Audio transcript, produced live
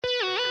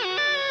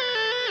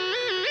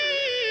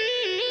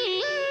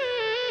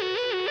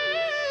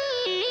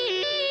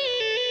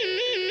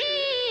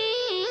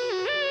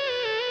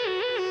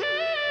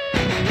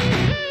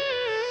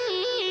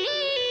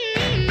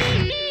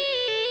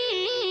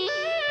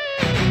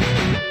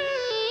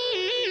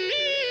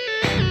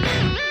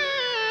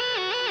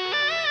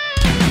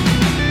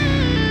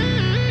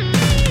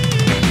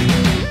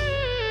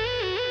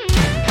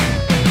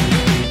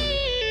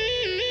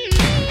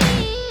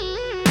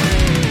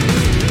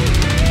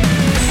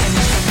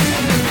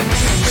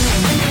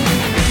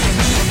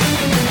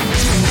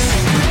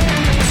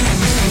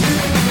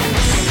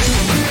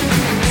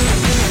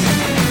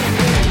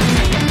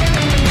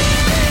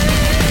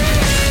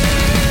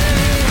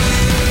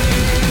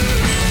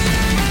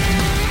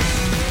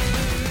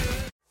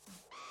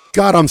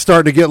God, I'm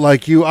starting to get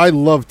like you. I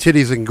love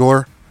titties and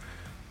gore.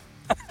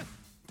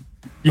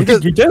 You do?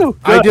 Good.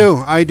 I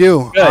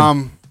do.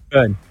 Good.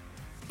 Good.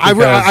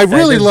 I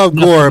really love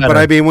gore, but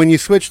I mean, when you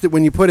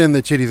put in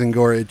the titties and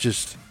gore, it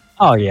just...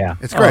 Oh, yeah.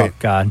 It's great. Oh,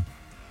 God.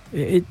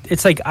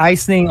 It's like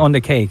icing on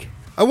the cake.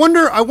 I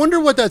wonder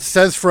what that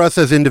says for us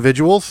as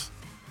individuals.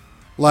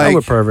 Like,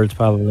 we're perverts,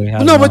 probably.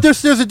 But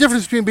there's a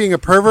difference between being a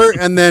pervert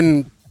and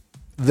then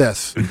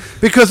this.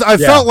 Because I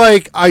felt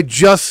like I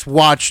just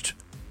watched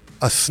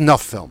a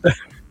snuff film.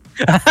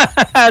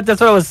 That's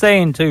what I was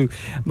saying to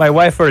my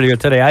wife earlier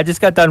today. I just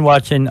got done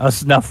watching a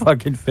snuff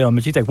fucking film,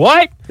 and she's like,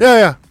 "What?"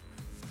 Yeah.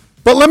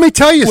 But let me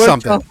tell you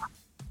something.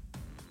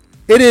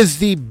 It is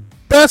the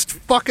best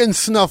fucking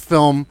snuff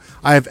film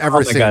I have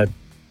ever seen. God.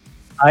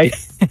 I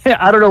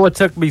don't know what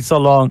took me so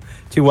long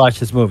to watch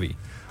this movie.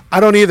 I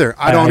don't either.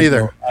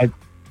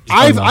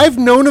 I've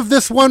known of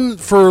this one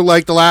for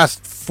like the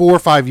last 4 or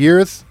 5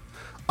 years.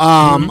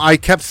 I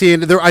kept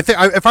seeing it there. I think,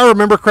 if I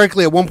remember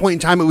correctly, at one point in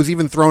time, it was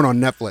even thrown on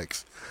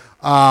Netflix.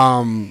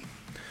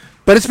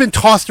 But it's been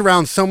tossed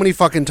around so many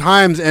fucking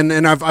times,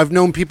 and I've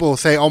known people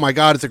say, "Oh my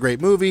God, it's a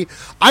great movie."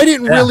 I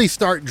didn't really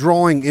start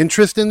drawing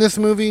interest in this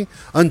movie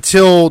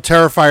until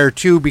Terrifier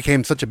 2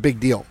 became such a big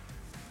deal.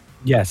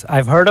 Yes,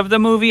 I've heard of the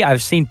movie.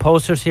 I've seen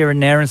posters here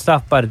and there and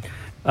stuff, but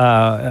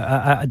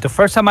the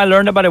first time I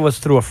learned about it was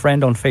through a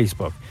friend on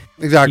Facebook.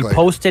 Exactly. He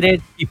posted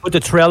it. He put the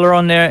trailer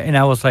on there, and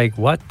I was like,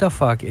 "What the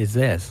fuck is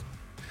this?"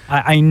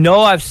 I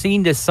know I've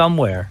seen this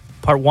somewhere,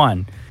 part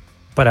 1,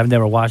 but I've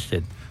never watched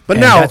it. But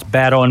now that's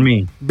bad on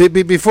me.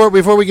 Before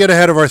we get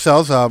ahead of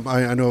ourselves,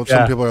 I know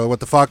some people are like, "What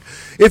the fuck?"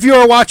 If you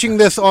are watching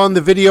this on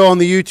the video on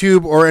the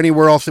YouTube or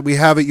anywhere else that we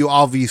have it, you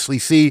obviously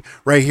see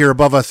right here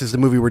above us is the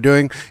movie we're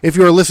doing. If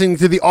you are listening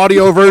to the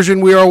audio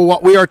version, we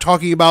are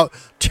talking about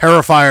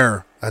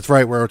Terrifier. That's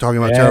right, we're talking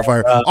about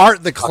Terrifier.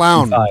 Art the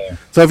Clown.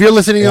 So if you're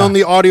listening on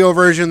the audio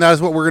version, that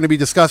is what we're going to be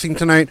discussing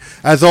tonight.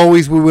 As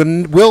always, we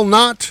will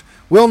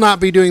not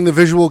be doing the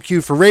visual cue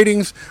for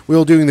ratings.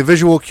 We'll doing the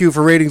visual cue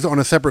for ratings on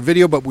a separate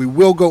video, but we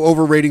will go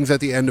over ratings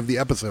at the end of the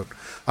episode.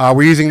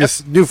 We're using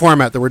this new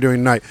format that we're doing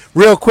tonight.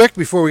 Real quick,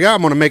 before we go,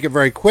 I'm going to make it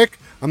very quick.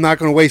 I'm not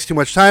going to waste too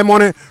much time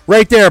on it.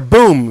 Right there,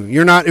 boom.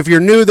 If you're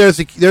new, there's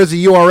a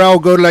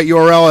URL. Go to that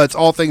URL. That's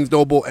all things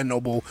NoBull and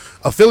NoBull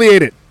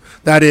affiliated.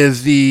 That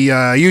is the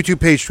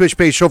YouTube page, Twitch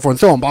page, so forth and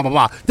so on, blah, blah,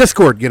 blah.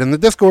 Discord. Get in the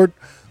Discord.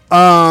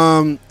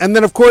 And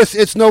then, of course,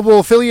 it's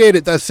NoBull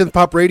affiliated. That's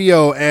Synthpop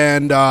Radio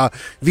and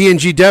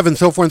VNG Dev and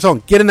so forth and so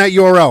on. Get in that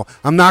URL.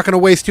 I'm not going to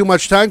waste too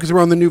much time because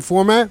we're on the new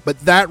format, but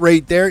that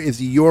right there is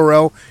the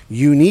URL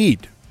you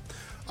need.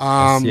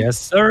 Yes,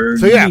 sir.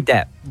 So, you need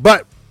that.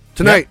 But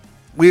tonight,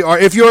 we are.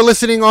 If you're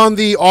listening on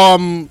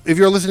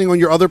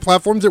your other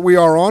platforms that we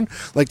are on,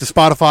 like the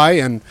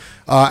Spotify and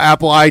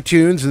Apple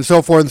iTunes and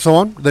so forth and so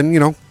on,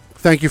 then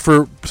thank you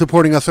for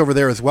supporting us over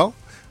there as well.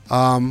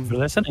 For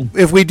listening.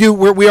 If we do,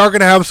 we are going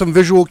to have some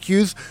visual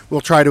cues.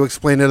 We'll try to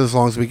explain it as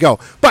long as we go.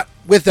 But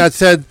with that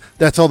said,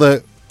 that's all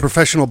the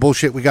professional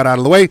bullshit we got out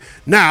of the way.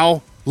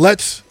 Now,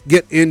 let's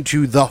get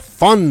into the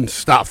fun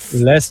stuff.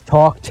 Let's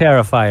talk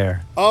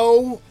Terrifier.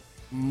 Oh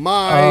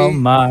my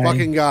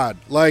fucking God.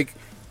 Like...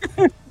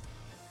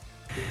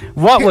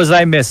 What was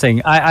I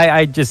missing?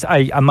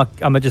 I'm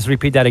gonna just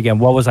repeat that again.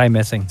 What was I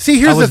missing? See,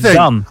 here's the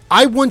thing.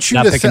 I want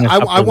you to say.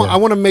 I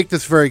want to make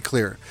this very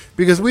clear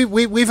because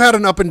we've had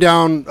an up and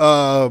down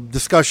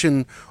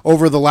discussion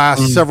over the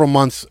last several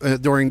months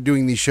during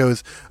doing these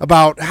shows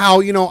about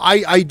how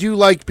I do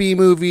like B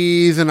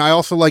movies and I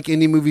also like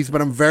indie movies, but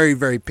I'm very,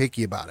 very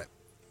picky about it.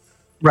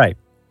 Right.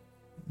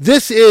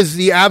 This is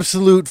the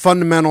absolute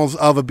fundamentals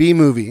of a B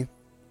movie,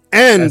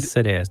 and yes,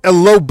 it is. A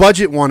low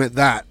budget one at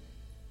that.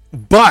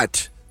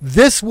 But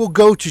this will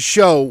go to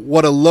show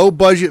what a low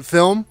budget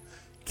film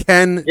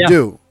can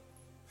do.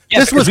 Yeah,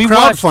 this was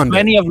crowdfunded.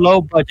 Plenty of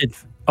low budget.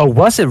 Oh,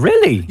 was it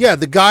really? Yeah,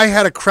 the guy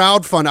had a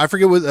crowdfund. I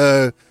forget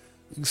what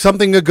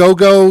something a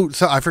go-go.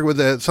 So I forget what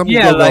the something.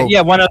 Yeah,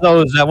 go-go. One of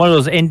those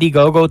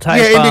Indiegogo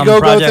type. Yeah,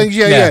 Indiegogo things.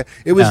 Yeah.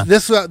 It was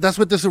this. That's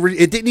what this.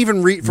 It didn't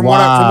even reach from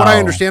what I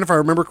understand. If I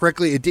remember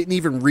correctly, it didn't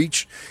even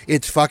reach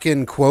its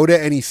fucking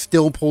quota, and he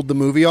still pulled the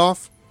movie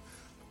off.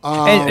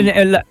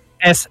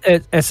 As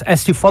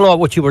to follow up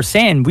what you were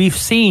saying, we've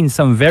seen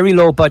some very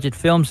low budget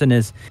films in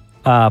this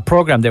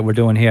program that we're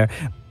doing here.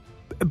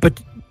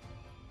 But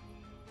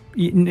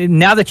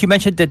now that you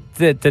mentioned that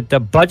the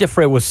budget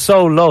for it was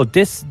so low,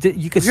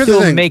 you could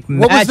still make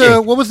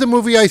magic. What was the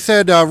movie I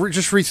said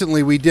just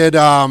recently? We did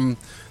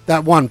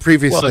that one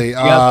previously.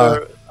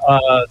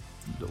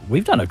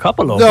 We've done a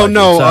couple of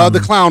the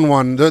clown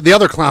one. The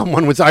other clown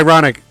one was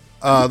ironic.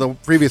 The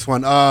previous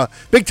one,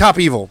 Big Top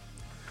Evil.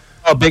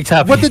 Oh, Big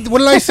Top. What did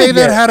I say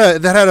that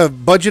had a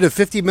budget of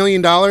 $50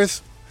 million?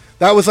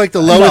 That was like the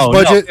lowest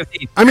budget.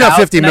 50, I mean, not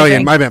 50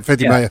 million. My bad,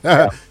 50 million.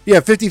 Yeah,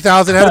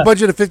 50,000. Had a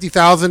budget of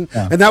 50,000,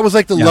 and that was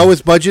like the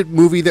lowest budget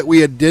movie that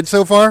we did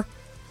so far.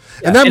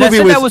 Yeah. And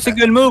that was a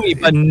good movie,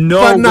 but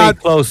not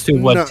close to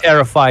what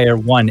Terrifier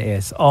 1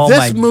 is. Oh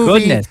my goodness! This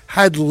movie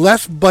had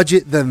less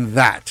budget than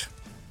that.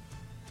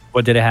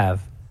 What did it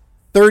have?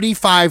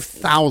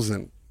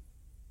 35,000.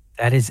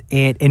 That is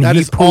it. And that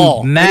he is pulled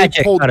all. magic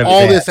he pulled out of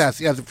all his this ass.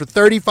 Yeah, for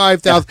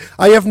 $35,000. Yeah.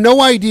 I have no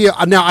idea.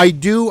 Now I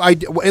do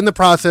in the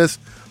process.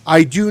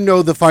 I do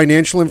know the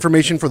financial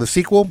information for the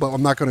sequel, but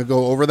I'm not going to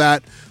go over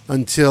that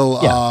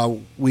until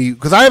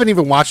because I haven't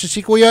even watched the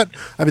sequel yet.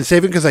 I've been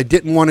saving because I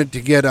didn't want it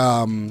to get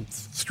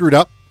screwed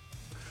up.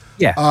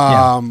 Yeah.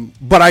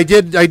 But I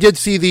did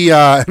see the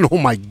and oh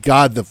my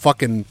god, the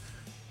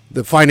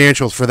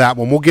financials for that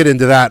one. We'll get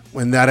into that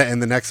in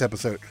the next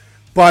episode.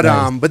 But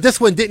nice. But this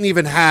one didn't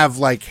even have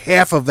like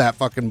half of that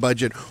fucking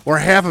budget or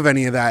half of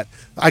any of that.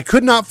 I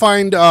could not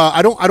find.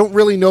 I don't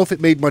really know if it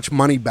made much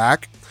money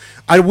back.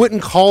 I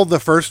wouldn't call the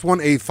first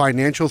one a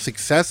financial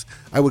success.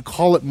 I would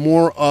call it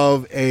more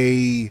of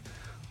a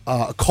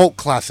cult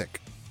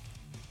classic.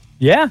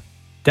 Yeah,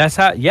 that's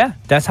how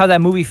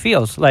that movie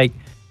feels. Like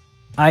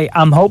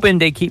I'm hoping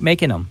they keep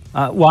making them.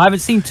 Well, I haven't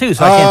seen 2,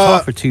 so I can't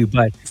talk for 2.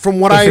 But from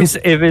what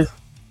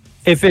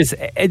if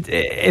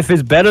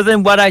it's better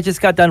than what I just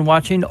got done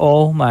watching,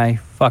 oh my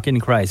fucking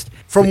Christ!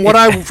 From what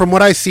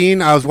I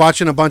seen, I was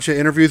watching a bunch of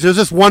interviews. There's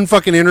this one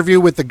fucking interview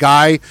with the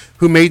guy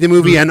who made the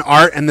movie and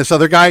Art, and this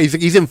other guy.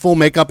 He's in full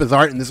makeup as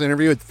Art in this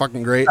interview. It's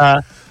fucking great.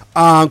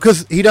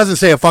 Because he doesn't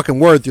say a fucking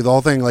word through the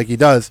whole thing like he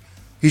does.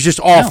 He's just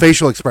all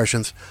facial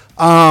expressions.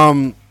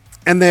 And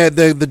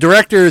the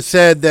director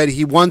said that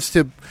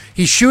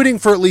he's shooting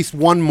for at least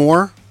one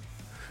more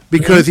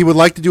because he would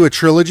like to do a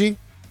trilogy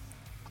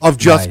of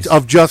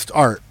just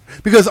Art.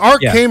 Because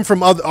Art came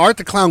from Art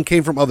the Clown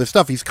came from other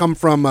stuff. He's come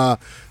from All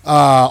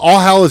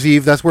Hallows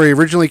Eve. That's where he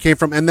originally came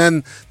from. And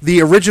then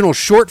the original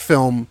short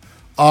film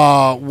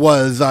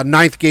was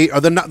Ninth Gate, or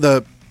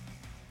the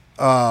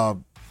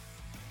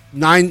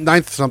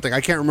ninth something. I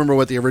can't remember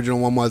what the original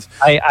one was.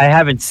 I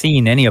haven't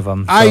seen any of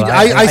them. So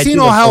I seen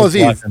All Hallows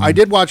Eve. I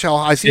did watch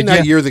I seen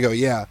that years ago.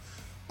 Yeah.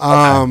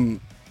 Okay.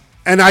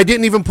 And I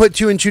didn't even put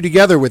 2 and 2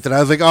 together with it.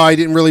 I was like, I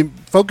didn't really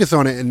focus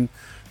on it, and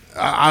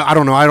I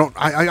don't know.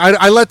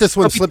 I let this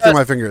one slip through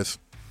my fingers.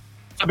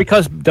 So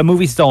because the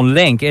movies don't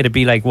link, it'd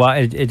be like, well,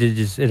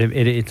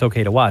 it's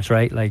okay to watch,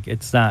 right? Like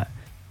it's not.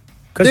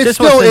 It's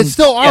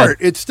still art.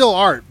 It's still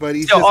art, but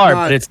he's still art.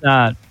 But it's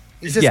not.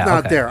 It's just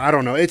not there. I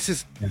don't know. It's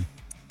just. Yeah.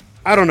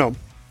 I don't know.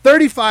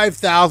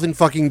 $35,000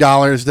 fucking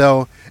dollars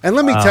though, and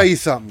let me tell you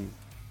something.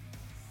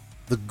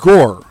 The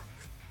gore.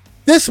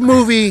 This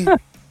movie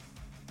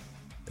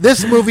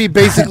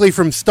basically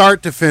from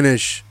start to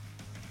finish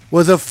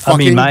was a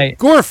fucking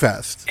gore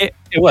fest. It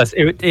was.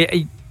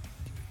 It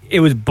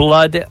was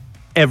blood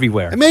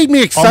everywhere. It made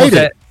me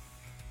excited.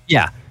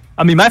 Yeah.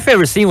 I mean, my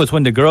favorite scene was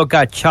when the girl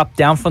got chopped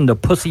down from the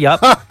pussy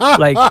up.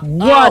 Like,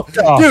 what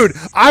the dude,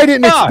 I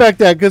didn't expect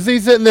that because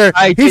he's sitting there.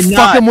 He's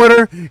fucking with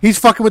her. He's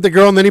fucking with the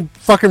girl, and then he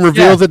fucking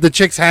reveals that the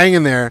chick's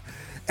hanging there.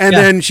 And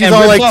then she's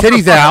all like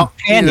titties out.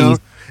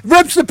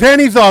 Rips the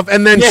panties off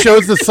and then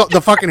shows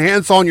the fucking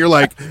handsaw, and you're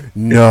like,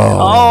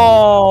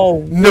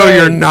 no,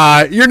 you're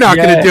not. You're not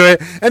going to do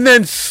it. And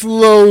then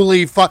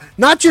slowly,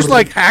 not just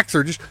like hacks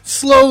her, just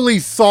slowly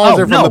saws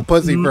her from the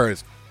pussy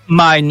first.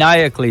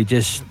 Maniacally,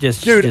 just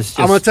dude.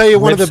 I'm gonna tell you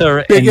one of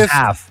the biggest.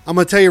 I'm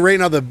gonna tell you right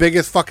now, the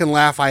biggest fucking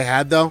laugh I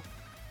had though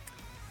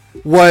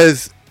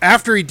was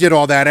after he did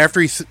all that.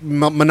 After he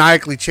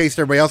maniacally chased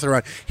everybody else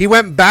around, he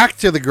went back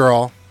to the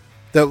girl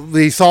that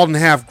he sawed in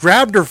half,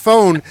 grabbed her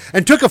phone,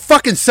 and took a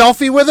fucking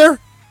selfie with her.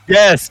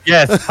 Yes,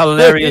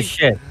 hilarious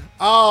shit.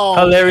 Oh,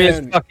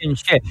 hilarious fucking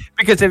shit.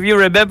 Because if you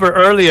remember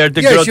earlier,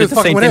 the girl did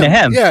the same thing to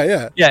him.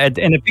 Yeah,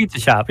 in a pizza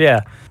shop.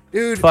 Yeah.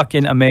 Dude,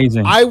 fucking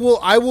amazing. I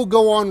will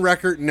go on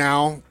record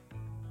now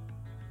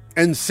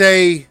and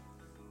say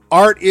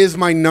Art is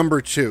my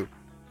number 2.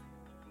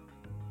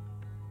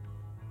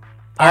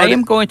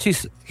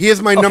 He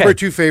is my number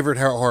 2 favorite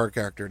horror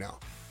character now.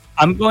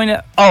 I'm going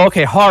to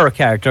horror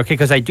character. Okay,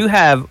 because I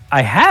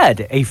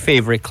had a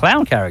favorite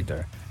clown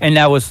character, and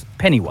that was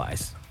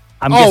Pennywise.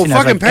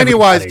 Fucking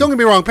Pennywise. Don't get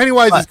me wrong,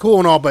 Pennywise is cool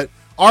and all, but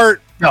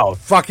Art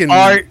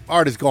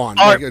Art is gone.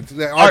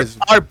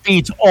 Art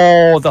beats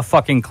all the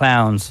fucking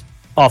clowns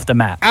off the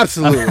map.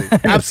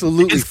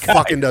 Absolutely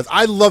fucking does.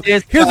 I love.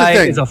 Here's the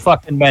thing. He's a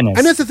fucking menace.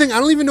 And that's the thing. I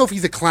don't even know if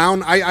he's a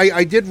clown.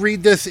 I did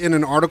read this in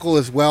an article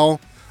as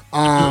well,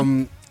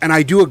 and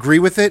I do agree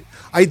with it.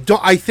 I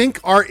think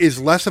Art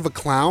is less of a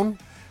clown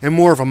and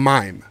more of a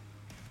mime.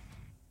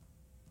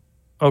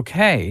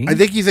 Okay. I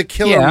think he's a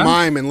killer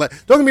mime. And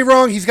don't get me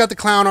wrong, he's got the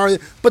clown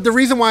art. But the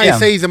reason why I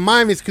say he's a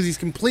mime is because he's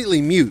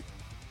completely mute.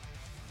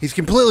 He's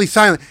completely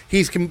silent.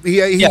 He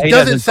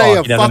doesn't say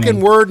a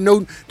fucking word.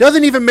 No,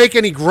 doesn't even make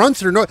any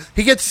grunts or no.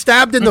 He gets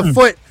stabbed in the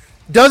foot,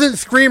 doesn't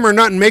scream or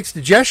nothing, makes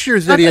the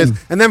gestures that he is,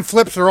 and then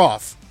flips her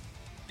off.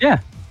 Yeah.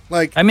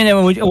 Like, I mean,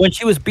 when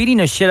she was beating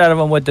the shit out of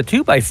him with the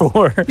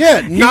 2x4.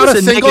 Yeah, not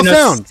a single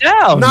sound.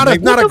 Not a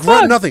grunt,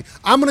 fuck? nothing.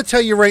 I'm going to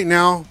tell you right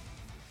now,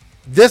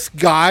 this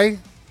guy,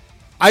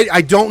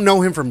 I don't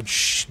know him from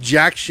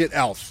jack shit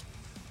else.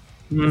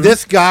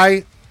 This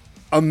guy,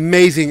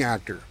 amazing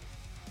actor.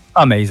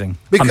 Amazing.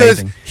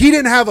 Because he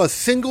didn't have a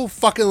single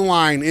fucking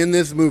line in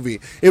this movie.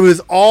 It was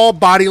all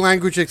body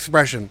language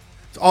expression.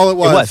 That's all it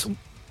was.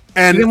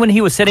 And even when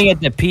he was sitting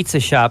at the pizza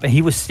shop and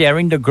he was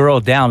staring the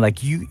girl down, like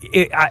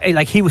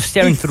like he was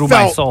staring through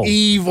my soul.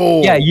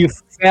 Evil. Yeah, you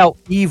felt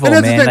evil. And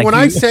that's the thing.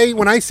 Like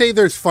when I say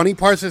there's funny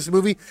parts of this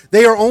movie,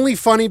 they are only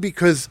funny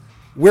because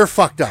we're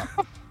fucked up.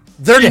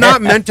 They're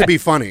not meant to be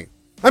funny.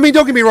 I mean,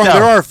 don't get me wrong. No.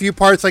 There are a few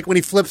parts like when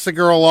he flips the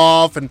girl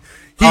off and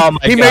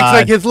he makes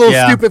like his little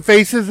stupid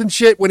faces and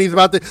shit when he's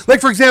about to, like,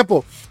 for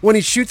example, when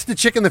he shoots the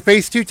chick in the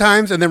face 2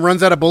 times and then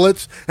runs out of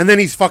bullets and then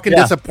he's fucking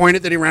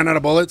disappointed that he ran out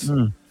of bullets.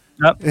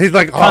 Yep. He's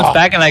like, comes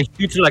back and like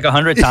shoots her like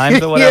 100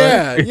 times or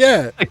whatever.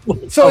 Yeah.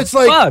 So it's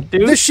like,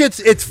 this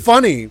it's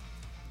funny,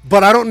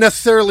 but I don't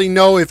necessarily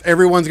know if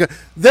everyone's gonna.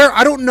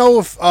 I don't know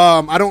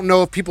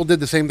if people did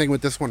the same thing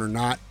with this one or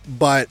not.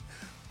 But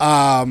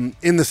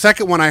in the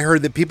second one, I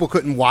heard that people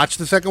couldn't watch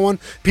the second one.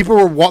 People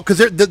were because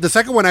the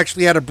second one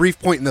actually had a brief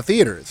point in the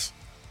theaters,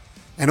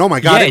 and oh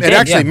my god, it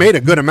actually made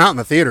a good amount in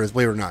the theaters.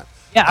 Believe it or not.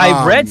 Yeah,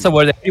 I read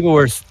somewhere that people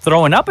were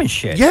throwing up and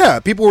shit. Yeah,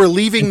 people were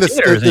leaving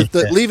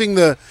leaving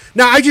the.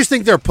 Now, I just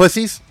think they're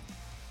pussies.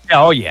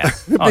 Oh yeah,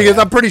 because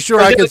I'm pretty sure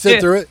I could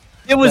sit through it.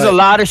 There was a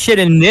lot of shit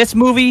in this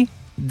movie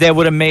that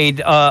would have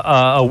made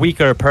a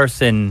weaker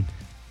person.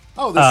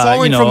 Oh, the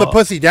sawing from the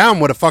pussy down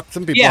would have fucked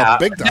some people up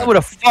big time. That would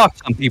have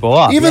fucked some people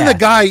up. Even the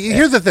guy.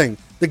 Here's the thing.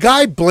 The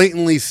guy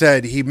blatantly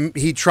said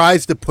he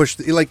tries to push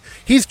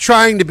he's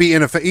trying to be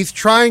he's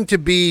trying to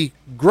be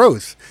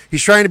gross.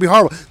 He's trying to be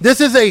horrible.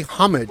 This is a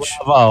homage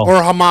or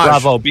homage.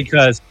 Bravo,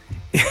 because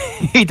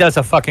he does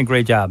a fucking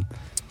great job.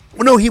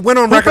 Well, no, he went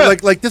on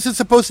record like this is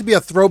supposed to be a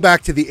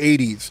throwback to the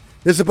 80s.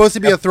 This is supposed to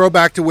be a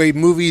throwback to way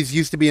movies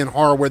used to be in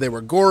horror where they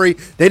were gory.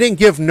 They didn't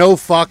give no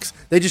fucks.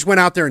 They just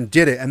went out there and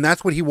did it, and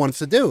that's what he wants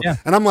to do. Yeah.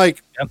 And I'm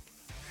like,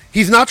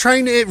 he's not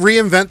trying to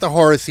reinvent the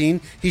horror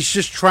scene. He's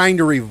just trying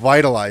to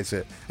revitalize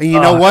it. And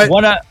you know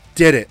what?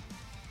 Did it.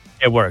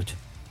 It worked.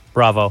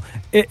 Bravo.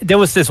 There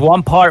was this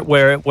one part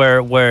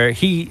where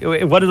he,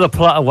 what are the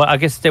plot? Well, I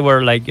guess they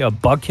were like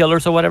bug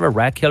killers or whatever,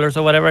 rat killers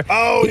or whatever.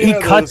 Oh, he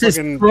cuts his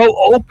throat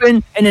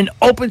open and then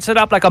opens it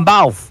up like a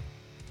mouth.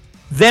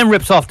 Then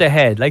rips off the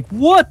head. Like,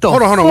 what the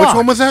Hold on. fuck?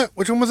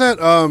 Which one was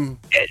that?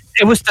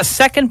 It was the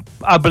second,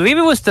 I believe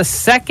it was the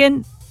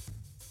second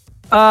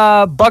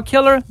bug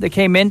killer that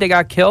came in, they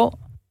got killed.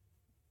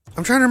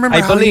 I'm trying to remember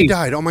how he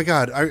died. Oh my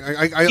god!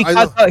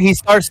 He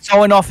starts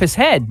sewing off his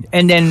head,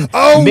 and then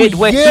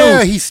midway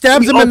through, he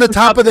stabs him in the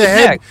top of the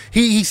head.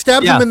 He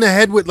stabs him in the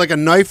head with like a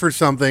knife or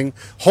something,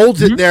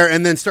 holds it there,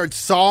 and then starts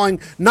sawing.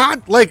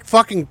 Not like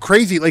fucking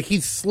crazy, like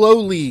he's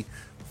slowly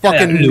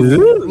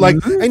fucking like.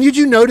 And did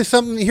you notice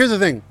something? Here's the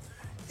thing: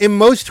 in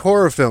most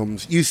horror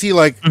films, you see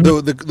like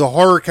the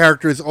horror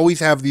characters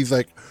always have these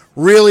like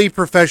really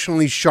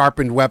professionally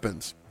sharpened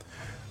weapons.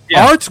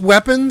 Yeah. Art's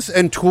weapons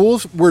and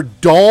tools were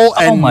dull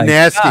and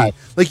nasty. God.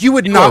 Like you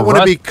would not want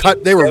to be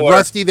cut. They were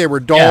rusty. They were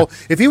dull.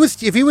 Yeah. If he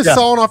was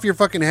sawing off your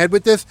fucking head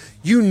with this,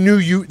 you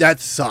knew that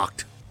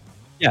sucked.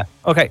 Yeah.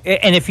 Okay.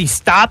 And if he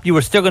stopped, you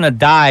were still gonna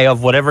die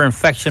of whatever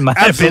infection might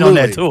have been on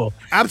that tool.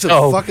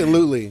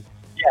 Absolutely.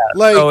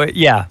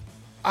 Yeah.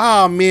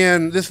 Oh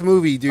man, this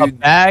movie, dude.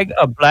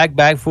 A black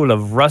bag full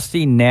of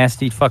rusty,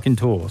 nasty fucking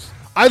tools.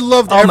 I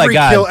loved every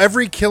kill.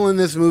 Every kill in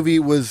this movie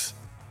was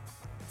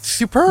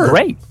superb.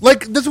 Great.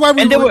 Like this is why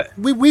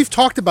we've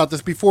talked about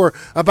this before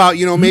about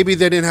maybe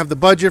they didn't have the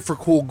budget for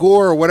cool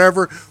gore or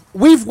whatever.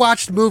 We've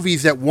watched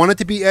movies that wanted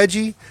to be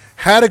edgy,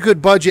 had a good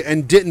budget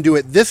and didn't do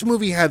it. This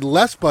movie had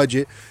less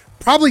budget,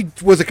 probably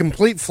was a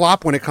complete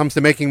flop when it comes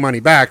to making money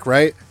back,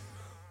 right?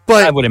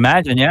 But I would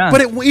imagine, yeah.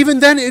 But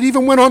it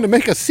even went on to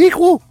make a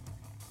sequel.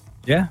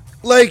 Yeah.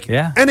 Like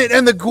and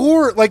the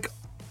gore, like,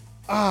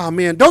 oh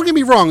man, don't get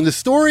me wrong, the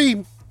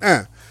story,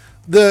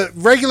 the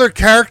regular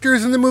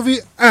characters in the movie,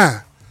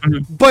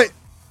 but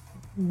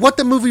what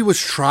the movie was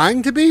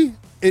trying to be,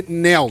 it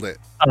nailed it.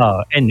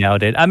 Oh, it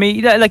nailed it. I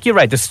mean, like you're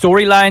right. The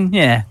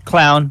storyline,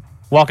 clown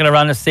walking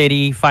around the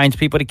city, finds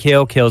people to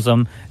kill, kills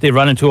them. They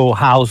run into a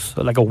house,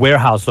 like a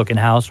warehouse-looking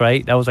house,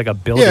 right? That was like a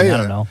building. I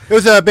don't know. It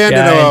was an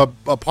abandoned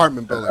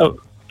apartment building.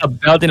 A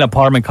building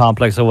apartment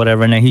complex or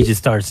whatever, and then he just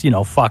starts,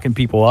 fucking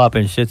people up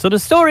and shit. So the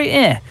story,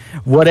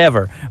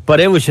 whatever. But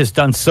it was just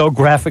done so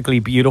graphically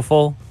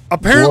beautiful.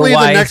 Apparently,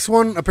 the next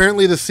one,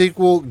 the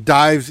sequel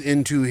dives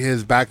into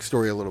his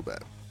backstory a little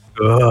bit.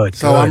 Good.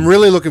 So I'm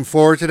really looking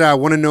forward to that. I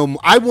want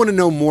to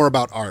know more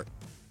about Art.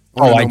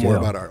 I do. More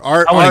about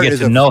Art. I want to get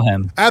to know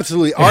him.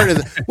 Absolutely, Art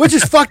is, which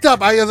is fucked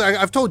up.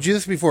 I've told you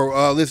this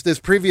before. This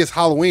previous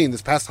Halloween,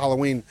 this past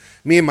Halloween,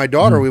 me and my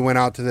daughter, we went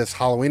out to this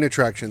Halloween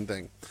attraction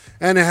thing,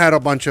 and it had a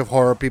bunch of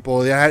horror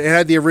people. It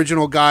had the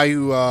original guy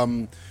who,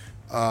 I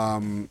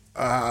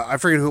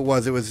forget who it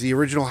was. It was the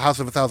original House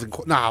of a Thousand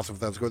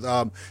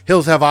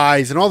Hills Have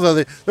Eyes, and all the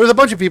other. There was a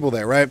bunch of people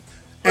there, right?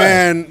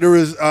 And there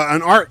was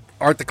an Art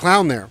the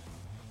Clown there.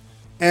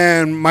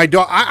 And my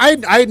daughter, I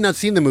had not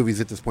seen the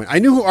movies at this point. I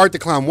knew who Art the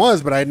Clown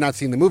was, but I had not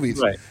seen the movies.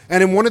 Right.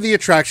 And in one of the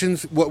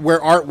attractions,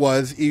 where Art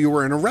was, you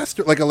were in a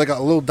restaurant, like a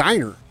little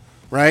diner,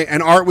 right?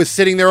 And Art was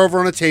sitting there over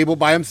on a table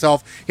by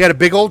himself. He had a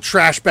big old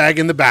trash bag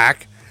in the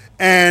back,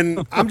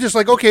 And I'm just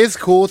like, okay, it's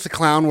cool. It's a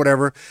clown,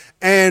 whatever.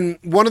 And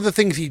one of the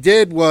things he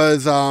did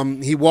was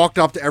he walked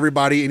up to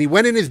everybody and he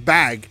went in his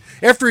bag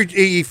after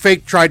he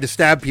fake tried to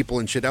stab people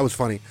and shit. That was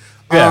funny.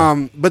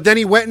 Yeah. But then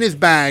he went in his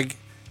bag.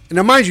 And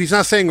now, mind you, he's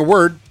not saying a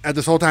word at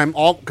this whole time,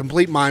 all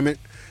complete mime it.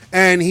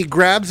 And he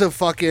grabs a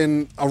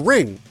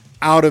ring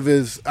out of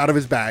his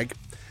bag.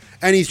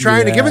 And he's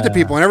trying to give it to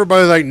people. And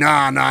everybody's like,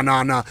 nah.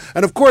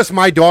 And of course,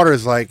 my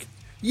daughter's like,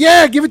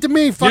 yeah, give it to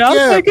me. Fuck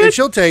yeah. And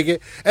she'll take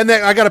it. And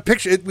then I got a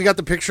picture. We got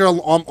the picture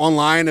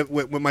online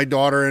with my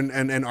daughter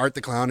and Art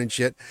the Clown and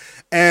shit.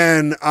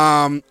 And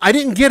I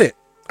didn't get it.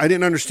 I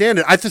didn't understand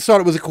it. I just thought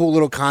it was a cool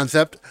little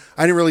concept.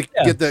 I didn't really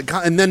get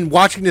and then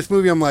watching this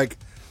movie, I'm like,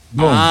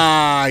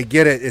 I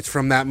get it. It's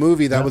from that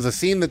movie. That was a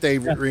scene that they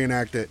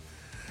reenacted.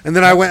 And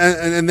then I went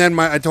and then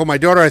I told my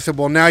daughter, I said,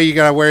 well, now you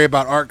got to worry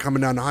about Art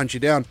coming down to hunt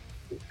you down.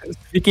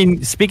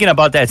 Speaking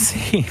about that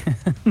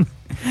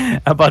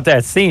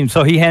scene,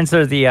 so he hands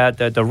her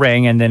the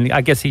ring, and then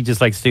I guess he just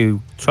likes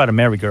to try to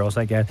marry girls,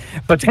 I guess.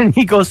 But then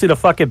he goes to the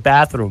fucking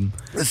bathroom,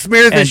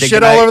 smears the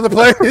shit all over the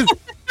place,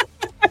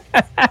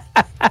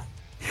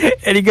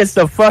 and he gets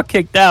the fuck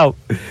kicked out.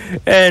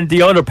 And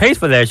the owner pays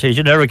for that shit. You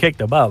should never kick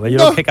them out, but you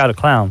don't kick out a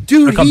clown.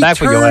 Dude, he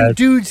turned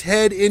dude's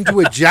head into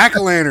a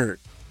jack-o'-lantern.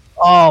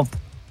 Oh,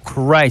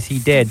 Christ, he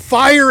did.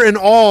 Fire and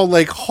all,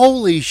 like,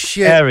 holy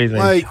shit. Everything.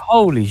 Like,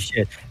 holy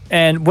shit.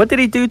 And what did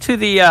he do to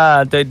the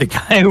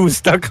guy who was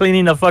stuck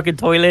cleaning the fucking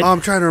toilet?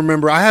 I'm trying to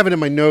remember. I have it in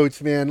my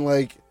notes, man.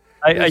 Like,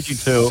 I do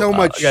too. So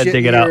much shit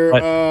dig it here.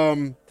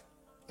 Out,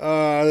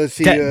 let's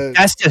see.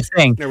 That's the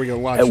thing. There we go.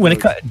 Watch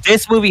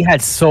this movie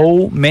had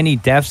so many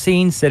death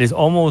scenes that is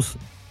almost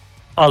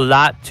a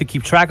lot to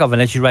keep track of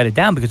unless you write it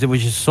down, because it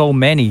was just so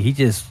many. He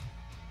just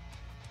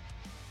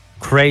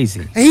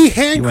crazy. He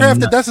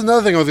handcrafted. That's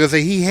another thing I was gonna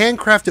say. He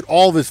handcrafted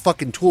all of his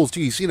fucking tools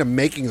too. You see him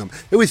making them.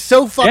 It was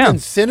so fucking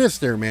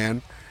sinister,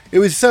 man. It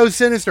was so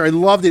sinister. I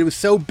loved it. It was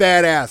so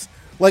badass.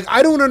 Like,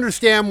 I don't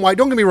understand why.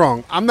 Don't get me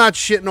wrong. I'm not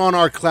shitting on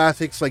our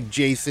classics like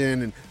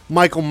Jason and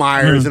Michael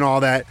Myers and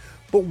all that.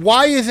 But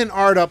why isn't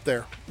Art up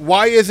there?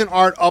 Why isn't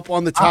Art up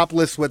on the top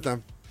list with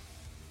them?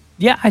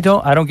 Yeah, I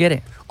don't get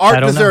it.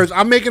 Art deserves.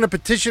 I'm making a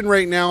petition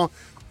right now.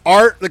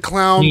 Art the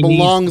Clown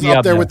belongs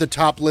up there with the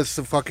top lists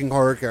of fucking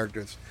horror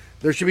characters.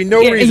 There should be no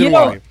reason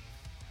why.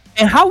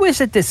 And how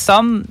is it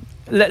that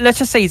let's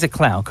just say he's a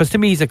clown, because to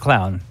me he's a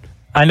clown.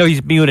 I know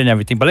he's mute and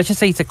everything, but let's just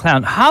say he's a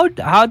clown.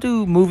 How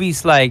do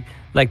movies like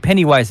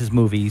Pennywise's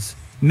movies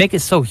make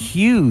it so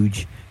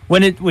huge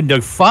when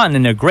they're fun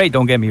and they're great?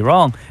 Don't get me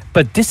wrong,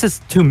 but this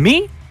is, to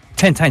me,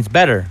 10 times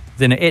better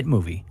than an It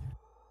movie.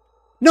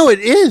 No, it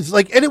is.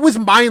 Like, and it was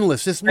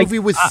mindless. This movie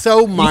was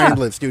so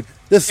mindless, dude.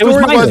 The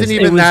story wasn't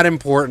even that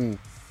important.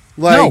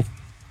 Like,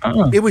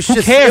 it was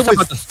just, it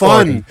was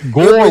fun.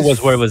 Gore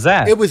was where it was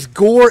at. It was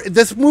gore.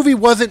 This movie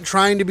wasn't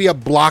trying to be a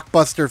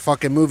blockbuster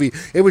fucking movie.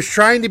 It was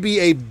trying to be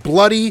a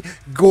bloody,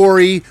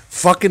 gory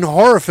fucking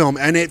horror film,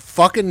 and it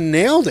fucking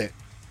nailed it.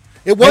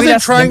 It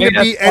wasn't trying to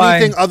be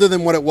anything other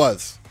than what it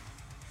was.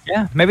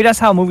 Yeah, maybe that's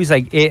how movies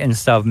like It and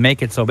stuff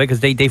make it so big, because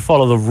they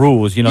follow the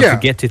rules, to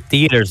get to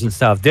theaters and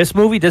stuff. This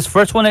movie, this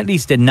first one at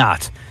least, did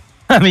not.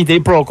 I mean, they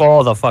broke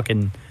all the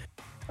fucking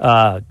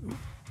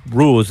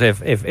rules,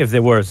 if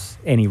there was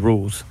any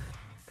rules.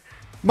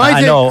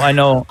 I know. I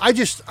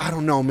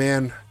don't know,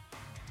 man.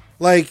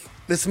 Like,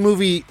 this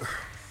movie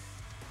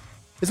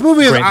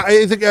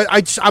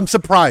is. I'm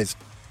surprised.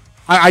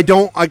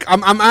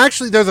 I'm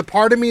actually. There's a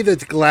part of me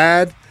that's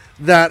glad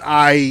that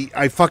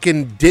I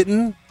fucking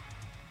didn't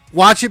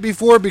watch it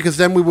before, because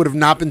then we would have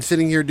not been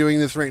sitting here doing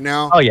this right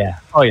now. Oh yeah.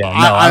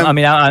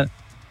 No,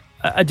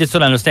 I just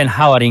don't understand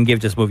how I didn't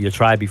give this movie a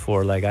try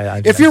before. Like,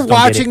 if you're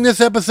watching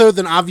this episode,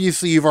 then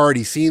obviously you've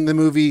already seen the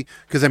movie,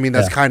 because I mean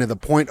that's kind of the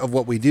point of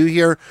what we do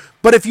here.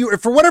 But if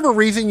for whatever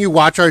reason you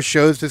watch our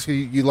shows, just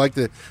you like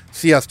to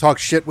see us talk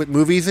shit with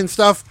movies and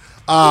stuff,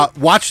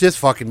 watch this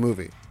fucking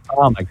movie.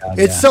 Oh my god,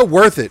 it's so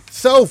worth it,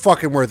 so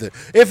fucking worth it.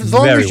 As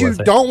long as you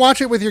don't watch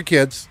it with your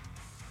kids,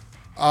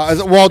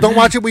 don't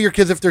watch it with your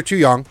kids if they're too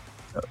young.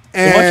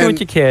 And watch it with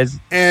your kids.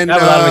 And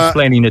have a lot of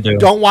explaining to do.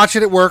 Don't watch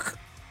it at work.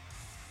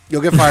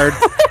 You'll get fired.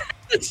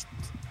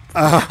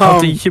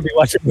 You should be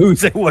watching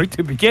movies at work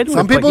to begin with.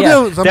 Some people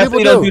do. Some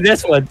people don't do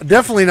this one.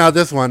 Definitely not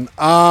this one.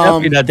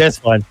 Definitely not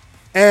this one.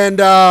 And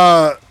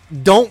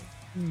don't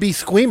be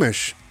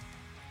squeamish.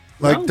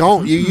 Like,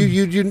 don't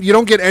you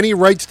don't get any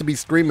rights to be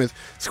squeamish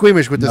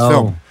with this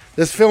film.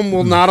 This film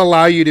will not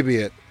allow you to be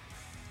it.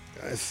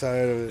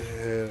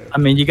 I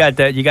mean, you got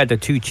the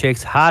two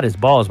chicks, hot as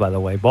balls, by the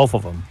way, both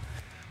of them.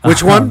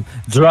 Which one?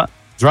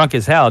 Drunk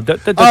as hell. The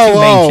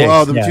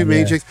two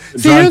main chicks.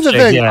 See, here's the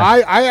thing. Yeah.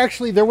 I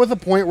actually, there was a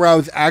point where I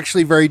was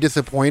actually very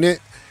disappointed,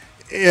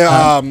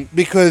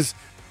 because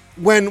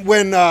when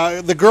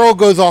the girl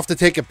goes off to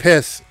take a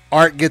piss,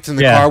 Art gets in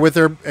the car with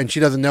her, and she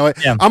doesn't know it.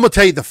 Yeah. I'm gonna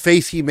tell you the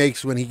face he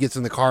makes when he gets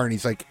in the car and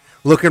he's like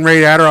looking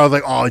right at her. I was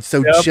like, oh, it's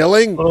so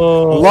chilling.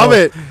 Love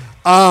it.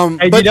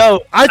 But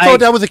I thought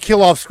that was a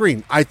kill off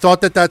screen. I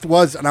thought that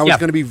was, and I was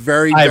going to be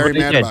very, very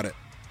mad about it.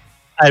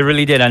 I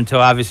really did until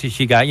obviously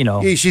she got,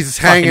 she's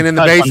hanging in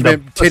the cut on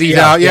basement, the pussy titties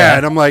out. Yeah,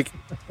 and I'm like,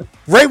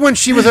 right when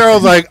she was there, I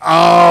was like,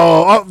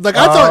 like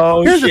I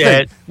thought. Here's the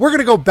thing: we're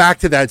gonna go back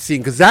to that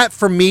scene because that,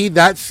 for me,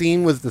 that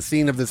scene was the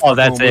scene of this whole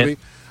movie.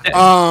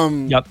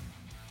 Yep.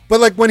 But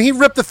like when he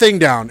ripped the thing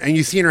down and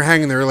you seen her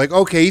hanging there, like,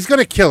 okay, he's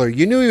gonna kill her.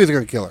 You knew he was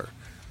gonna kill her.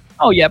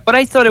 Oh yeah, but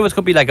I thought it was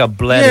gonna be like a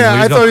bled. Yeah,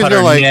 I thought he was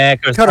gonna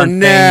like cut her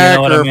neck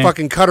or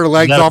fucking cut her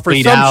legs off or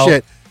some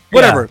shit.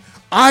 Whatever. Yeah.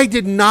 I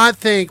did not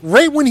think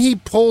right when he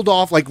pulled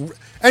off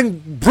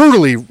and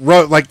brutally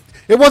like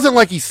it wasn't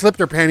like he slipped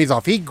her panties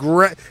off. He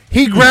grabbed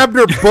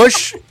her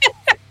bush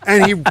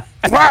and he ripped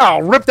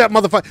that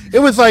motherfucker. It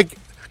was like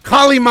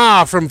Kali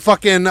Ma from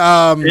fucking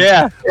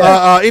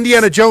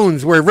Indiana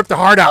Jones, where he ripped the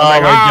heart out. Oh my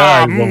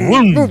god!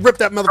 Ripped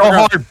that motherfucker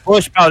out. Hard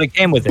Bush probably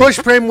came with it. Bush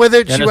came with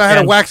it. She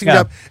had a waxing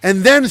up,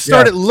 and then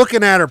started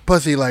looking at her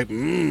pussy like,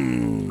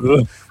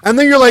 And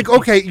then you're like,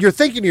 okay, you're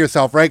thinking to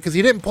yourself, right? Because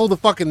he didn't pull the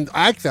fucking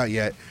axe out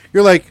yet.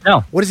 You're like,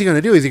 no. What is he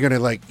gonna do? Is he gonna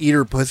like eat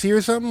her pussy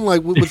or something?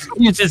 Like,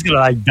 he's just gonna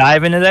like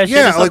dive into that shit?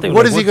 Yeah, like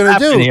what is he gonna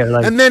do?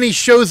 Like, and then he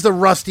shows the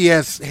rusty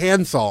ass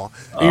handsaw,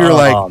 and you're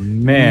like, oh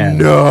man,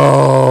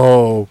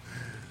 no.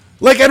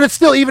 Like, and it's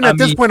still, even at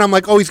this point, I'm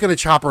like, oh, he's going to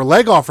chop her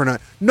leg off or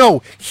not.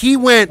 No, he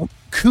went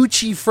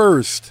coochie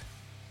first,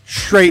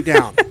 straight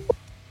down.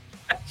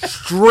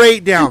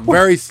 Straight down,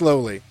 very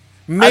slowly.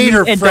 Made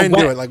her friend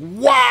do it. Like,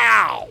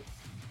 wow.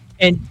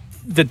 And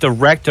the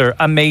director,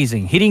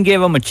 amazing. He didn't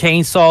give him a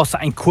chainsaw,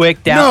 something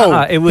quick down.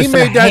 No, it was he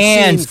made that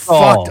scene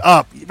fucked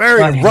up.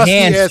 Very rusty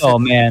ass.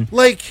 Man.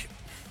 Like,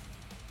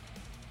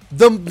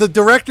 the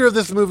director of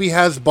this movie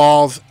has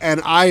balls, and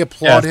I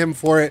applaud him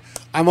for it.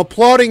 I'm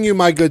applauding you,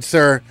 my good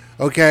sir.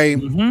 Okay,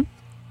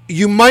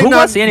 you might not.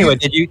 Was he anyway?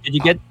 Did you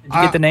get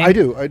the name? I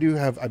do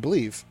have. I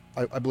believe.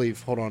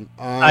 Hold on.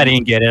 I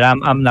didn't get it.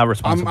 I'm not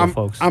responsible,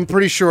 folks. I'm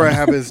pretty sure I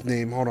have his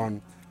name. Hold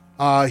on.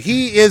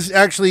 He is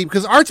actually,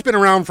 because Art's been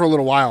around for a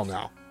little while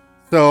now,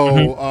 so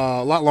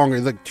a lot longer.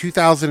 Like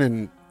 2000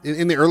 and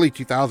in the early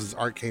 2000s,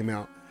 Art came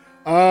out.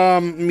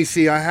 Let me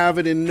see. I have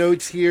it in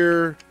notes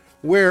here.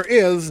 Where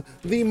is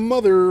the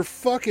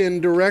motherfucking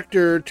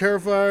director?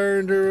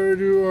 Terrifier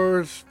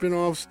or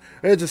spin-offs?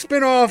 It's a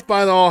spin-off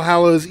by the All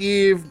Hallows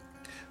Eve.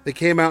 They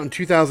came out in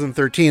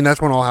 2013. That's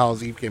when All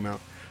Hallows Eve came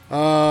out.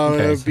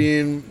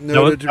 Being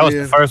noted that was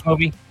the first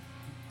movie?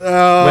 With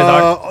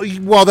Art?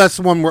 Well, that's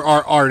the one where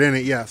Art in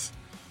it, yes.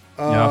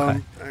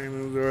 Okay.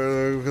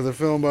 The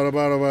film,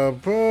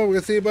 we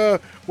can see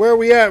about where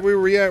we at. Where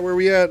we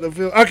at? The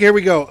film. Okay, here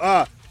we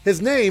go.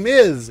 His name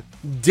is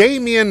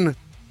Damien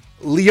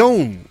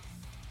Leone.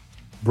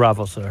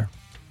 Bravo, sir.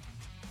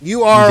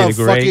 You are a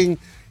fucking...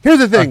 Here's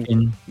the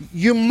thing.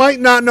 You might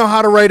not know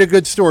how to write a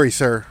good story,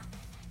 sir.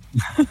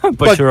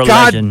 but you're a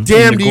legend. God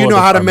damn, do you know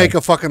how to make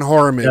a fucking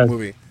horror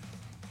movie?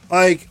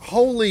 Like,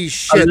 holy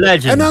shit.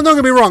 And now, don't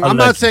get me wrong. I'm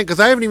not saying... Because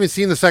I haven't even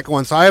seen the second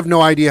one, so I have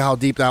no idea how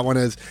deep that one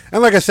is.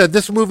 And like I said,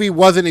 this movie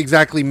wasn't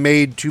exactly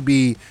made to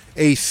be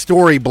a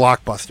story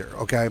blockbuster,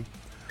 okay?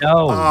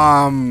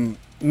 No.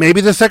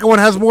 Maybe the second one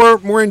has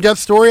more in-depth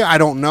story. I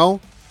don't know.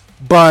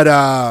 But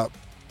I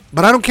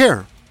don't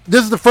care.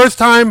 This is the first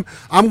time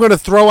I'm going to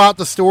throw out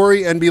the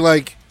story and be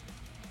like,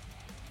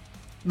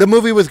 the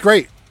movie was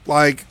great.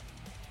 Like,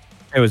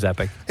 it was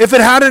epic. If it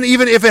had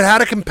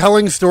a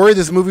compelling story,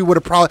 this movie would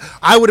have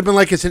I would have been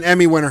like, it's an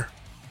Emmy winner.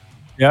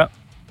 Yeah.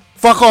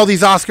 Fuck all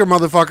these Oscar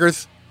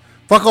motherfuckers.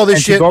 Fuck all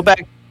this shit. Go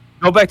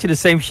back to the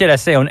same shit I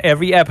say on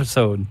every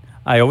episode.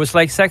 I always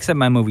like sex in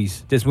my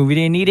movies. This movie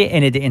didn't need it,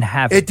 and it didn't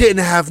have it. It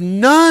didn't have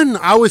none.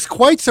 I was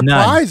quite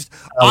surprised.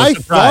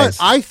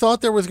 I thought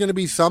there was going to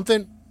be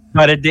something.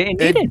 But it didn't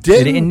need it. It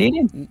didn't need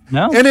it.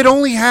 No. And it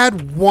only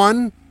had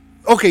one,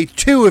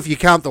 two if you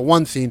count the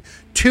one scene,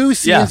 two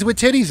scenes with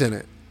titties in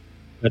it.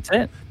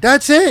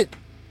 That's it.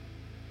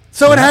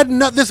 So it had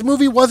this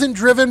movie wasn't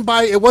driven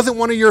by, it wasn't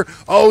one of your,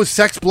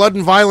 sex, blood,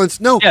 and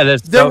violence. No,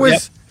 there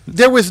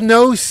was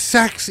no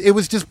sex. It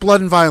was just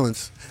blood and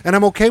violence. And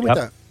I'm okay with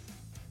that.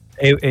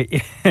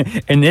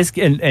 In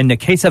the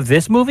case of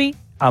this movie,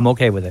 I'm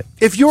okay with it.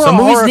 If you're a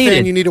horror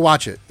fan, you need to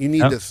watch it. You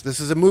need this. This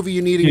is a movie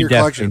you need in your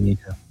collection. Need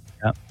to.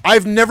 Yep.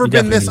 I've never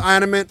been this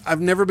animate.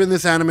 I've never been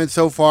this animate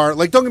so far.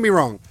 Like, don't get me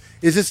wrong.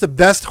 Is this the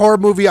best horror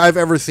movie I've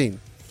ever seen?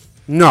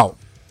 No.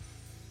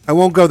 I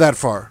won't go that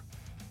far.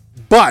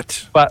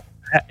 But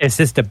is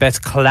this the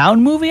best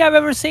clown movie I've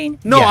ever seen?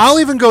 No, yes. I'll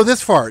even go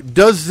this far.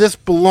 Does this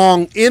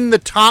belong in the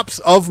tops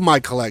of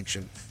my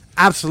collection?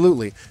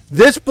 Absolutely.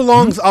 This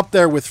belongs up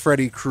there with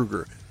Freddy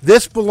Krueger.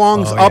 This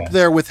belongs up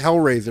there with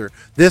Hellraiser.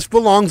 This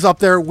belongs up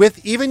there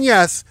with, even,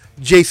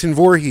 Jason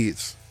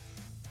Voorhees.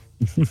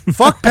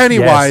 Fuck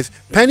Pennywise.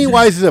 Yes.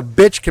 Pennywise is a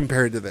bitch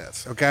compared to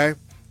this, okay?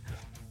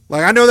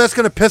 Like, I know that's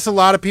going to piss a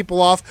lot of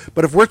people off,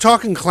 but if we're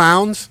talking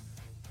clowns,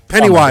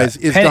 Pennywise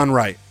is done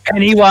right.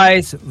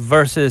 Pennywise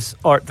versus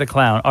Art the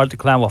Clown. Art the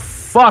Clown will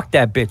fuck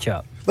that bitch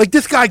up. Like,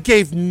 this guy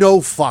gave no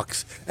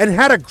fucks and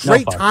had a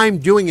great time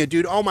doing it,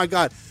 dude. Oh, my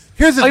God.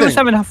 Here's the thing. He was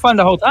having fun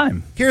the whole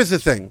time. Here's the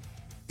thing.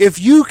 If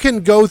you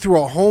can go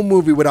through a whole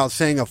movie without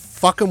saying a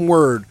fucking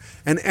word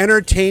and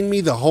entertain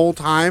me the whole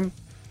time,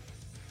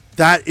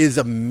 That is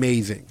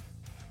amazing.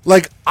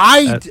 Like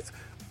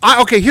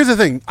okay, here's the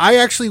thing. I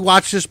actually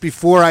watched this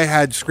before I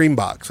had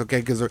Screambox,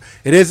 okay? Because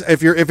it is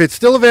if it's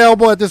still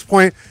available at this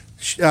point.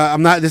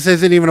 I'm not. This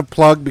isn't even a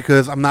plug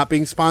because I'm not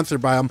being sponsored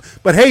by them.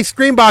 But hey,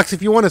 Screambox,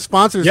 if you want to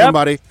sponsor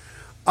somebody,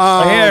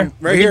 right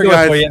here,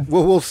 guys,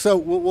 we'll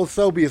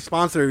so be a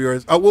sponsor of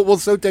yours. We'll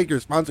so take your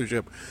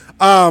sponsorship.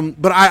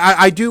 But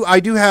I do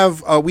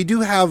have we do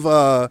have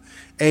a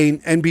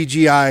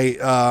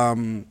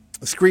NBGI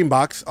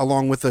Screambox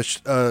along with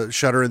a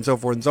Shudder and so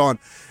forth and so on.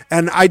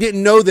 And I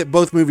didn't know that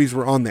both movies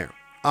were on there.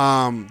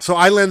 So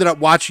I ended up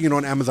watching it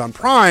on Amazon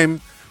Prime,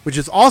 which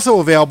is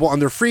also available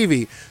under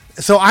Freevee.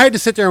 So I had to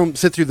sit there and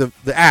sit through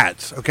the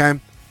ads, okay?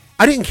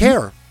 I didn't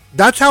care.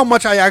 That's how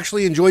much I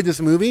actually enjoyed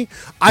this movie.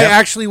 I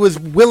actually was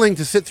willing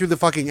to sit through the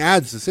fucking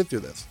ads to sit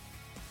through this.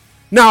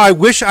 Now, I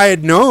wish I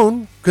had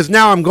known, because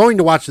now I'm going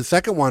to watch the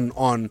second one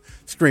on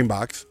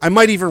Screambox. I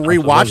might even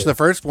rewatch the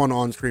first one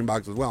on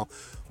Screambox as well.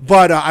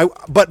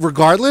 But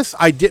regardless,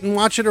 I didn't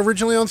watch it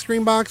originally on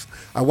Screambox.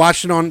 I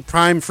watched it on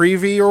Prime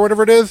Freevee or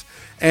whatever it is,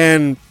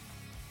 and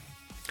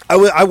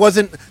I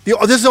wasn't.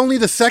 This is only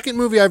the second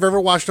movie I've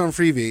ever watched on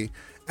Freevee,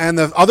 and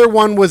the other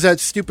one was that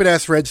stupid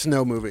ass Red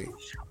Snow movie.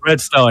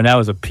 Red Snow, and that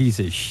was a piece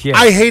of shit.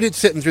 I hated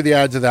sitting through the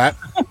ads of that,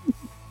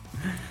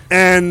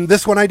 and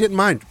this one I didn't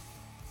mind.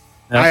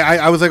 Yep.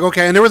 I was like,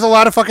 okay, and there was a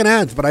lot of fucking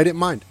ads, but I didn't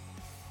mind.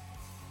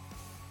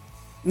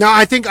 No,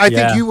 I think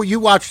you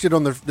watched it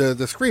on the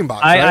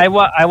Screambox. Right?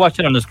 I watched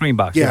it on the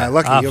Screambox. Yeah,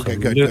 lucky. Absolutely.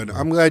 Okay, good.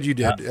 I'm glad you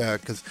did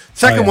because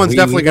second one's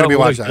definitely going to be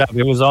watched.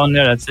 It was on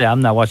there. That's it.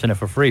 I'm not watching it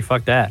for free.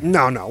 Fuck that.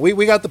 No.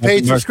 We got the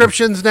paid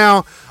subscriptions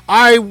now.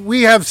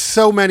 We have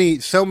so many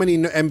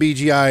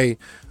MBGI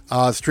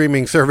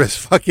streaming service.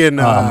 Fucking.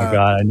 Oh my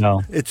god, I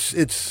know.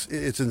 It's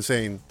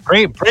insane.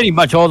 Pretty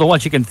much all the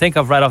ones you can think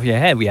of right off your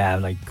head. We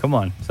have come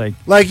on.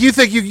 It's like you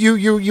think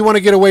you want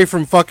to get away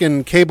from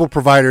fucking cable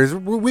providers.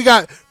 We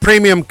got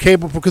premium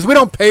cable because we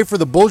don't pay for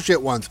the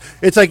bullshit ones.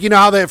 It's like, you know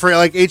how that for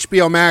like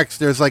HBO Max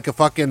there's like a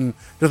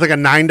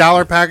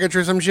 $9 package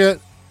or some shit.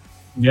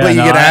 Yeah, but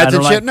you get ads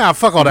and shit. No,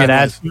 fuck all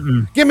that.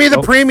 Give me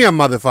the premium,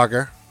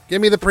 motherfucker.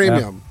 Give me the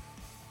premium. Yeah.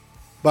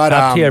 But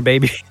top tier,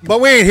 baby. But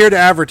we ain't here to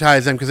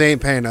advertise them because they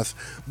ain't paying us.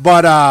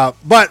 But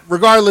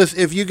regardless,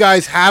 if you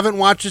guys haven't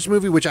watched this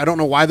movie, which I don't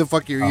know why the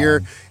fuck you're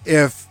here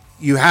if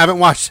you haven't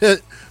watched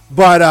it,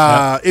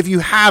 but if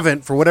you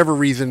haven't for whatever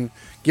reason,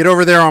 get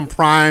over there on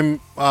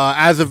Prime.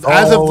 As of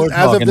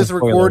this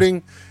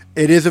recording,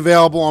 it is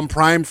available on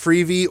Prime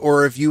Freevee,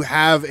 or if you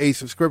have a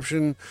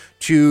subscription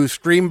to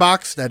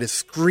Screambox, that is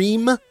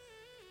Screambox,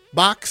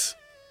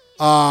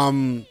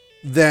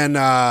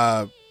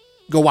 then.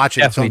 Go watch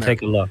it. Definitely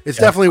take a look. It's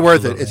definitely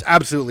worth it. It's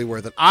absolutely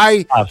worth it.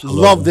 I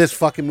love this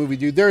fucking movie,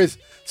 dude. There is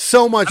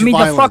so much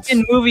violence. The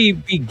fucking movie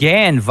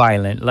began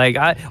violent. Like,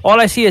 all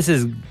I see is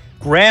this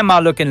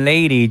grandma-looking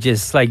lady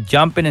just, like,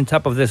 jumping on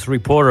top of this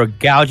reporter,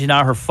 gouging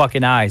out her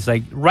fucking eyes.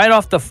 Like, right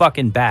off the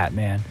fucking bat,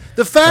 man.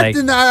 The fact,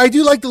 and I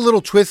do like the little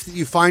twist that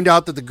you find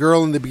out that the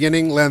girl in the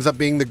beginning ends up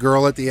being the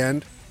girl at the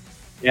end.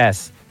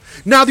 Yes.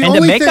 Now, the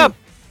only makeup,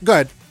 thing... Go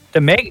ahead. The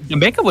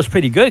makeup was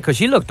pretty good because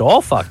she looked all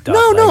fucked up.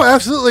 No,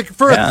 absolutely.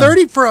 For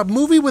a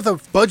movie with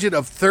a budget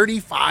of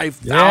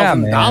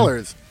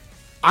 $35,000,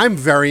 I'm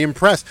very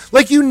impressed.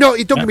 Like,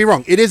 don't get me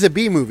wrong, it is a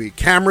B movie,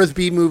 cameras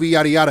B movie,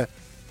 yada yada,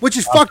 which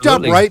is fucked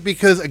up, right?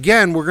 Because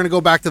again, we're gonna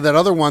go back to that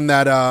other one,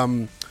 that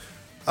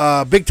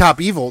Big Top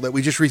Evil that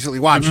we just recently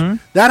watched. Mm-hmm.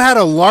 That had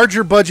a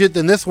larger budget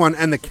than this one,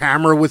 and the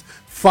camera was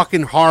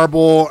fucking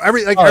horrible.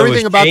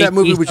 Everything about that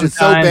movie was just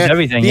so bad.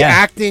 The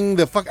acting,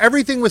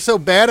 everything was so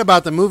bad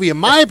about the movie. In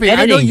my opinion,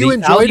 I know you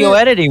enjoyed it. Audio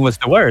editing was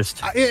the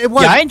worst. It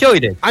was. Yeah, I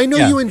enjoyed it. I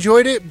know you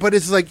enjoyed it, but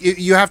it's like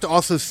you have to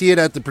also see it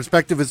at the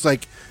perspective. It's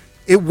like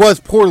it was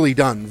poorly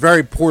done,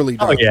 very poorly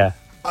done. Oh yeah.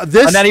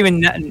 Not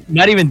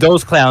even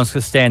those clowns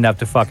could stand up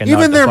to fucking.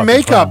 Even their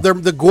makeup,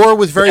 the gore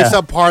was very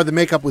subpar. The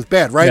makeup was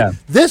bad, right? Yeah.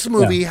 This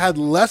movie had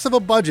less of a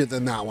budget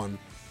than that one,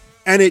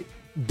 and it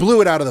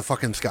blew it out of the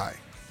fucking sky.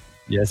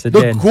 Yes, it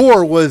did. The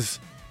gore was,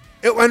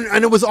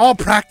 and it was all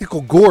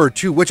practical gore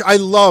too, which I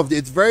loved.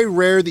 It's very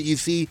rare that you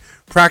see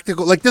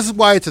practical. Like, this is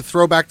why it's a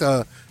throwback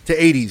to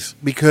 80s,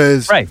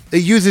 because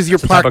it uses your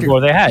practical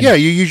gore they had. Yeah,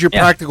 you use your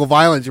practical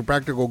violence, your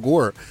practical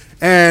gore,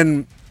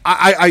 and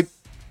I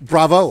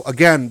bravo.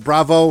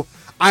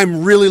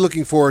 I'm really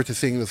looking forward to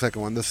seeing the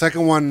second one. The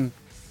second one,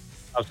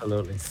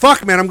 absolutely.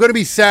 Fuck, man, I'm going to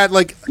be sad.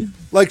 Like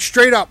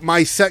straight up,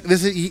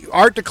 this is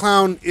Art the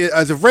Clown.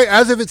 As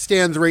of it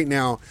stands right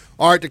now,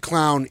 Art the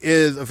Clown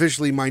is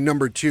officially my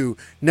number 2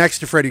 next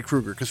to Freddy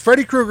Krueger, because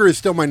Freddy Krueger is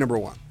still my number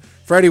 1.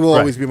 Freddy will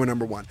always be my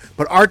number 1,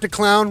 but Art the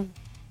Clown,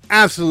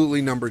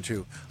 absolutely number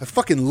 2. I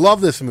fucking love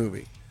this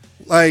movie.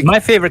 Like, my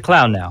favorite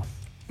clown now.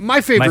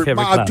 My favorite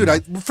clown. Dude,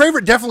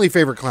 definitely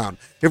favorite clown.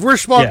 If we're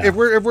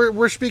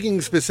we're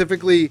speaking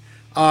specifically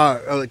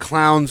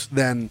clowns,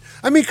 then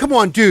I mean, come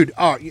on, dude.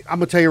 I'm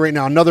gonna tell you right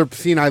now, another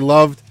scene I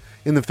loved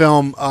in the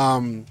film,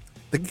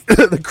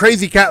 the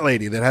crazy cat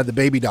lady that had the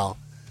baby doll.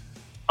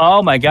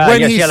 Oh my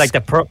god! Yes, like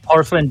the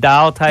porcelain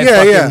doll type.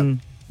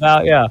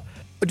 Yeah.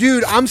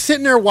 Dude, I'm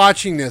sitting there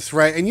watching this,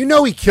 right? And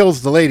he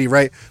kills the lady,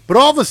 right? But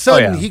all of a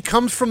sudden, he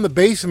comes from the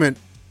basement,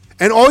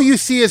 and all you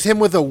see is him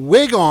with a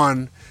wig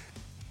on,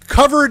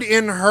 covered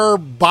in her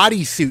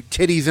bodysuit,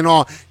 titties and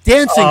all,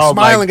 dancing,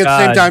 smiling at the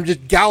same time,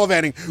 just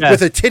gallivanting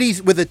with a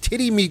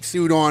titty meat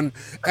suit on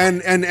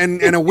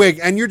and a wig.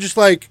 And you're just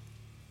like,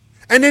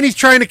 and then he's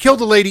trying to kill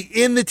the lady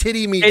in the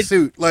titty meat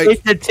suit. Like,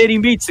 it's the titty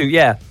meat suit,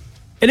 yeah.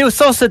 And it was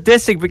so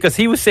sadistic because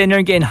he was sitting there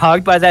and getting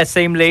hugged by that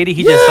same lady.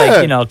 He just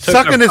took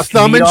sucking his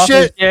thumb and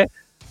shit.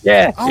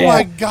 Yeah. Oh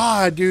my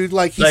god, dude!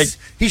 Like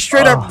he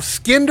straight up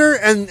skinned her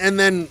and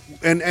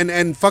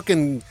then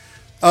fucking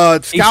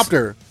scalped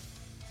her.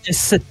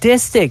 Just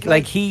sadistic.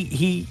 Like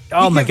he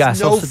oh my god,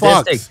 so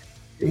sadistic.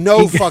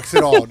 No fucks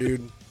at all,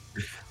 dude.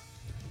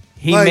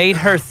 He made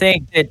her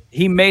think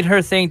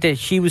that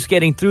she was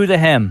getting through to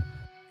him.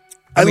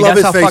 I love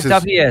his faces. Fucked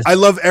up he is. I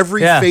love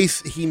every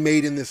face he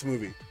made in this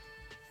movie.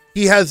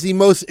 He has the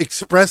most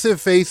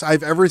expressive face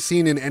I've ever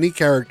seen in any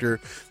character.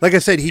 Like I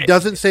said, he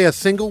doesn't say a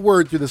single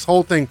word through this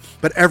whole thing,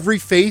 but every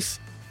face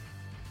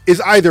is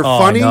either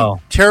funny,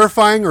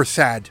 terrifying, or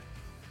sad.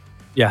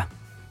 Yeah.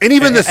 And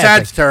even the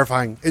sad's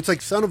terrifying. It's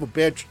like, son of a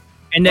bitch.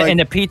 In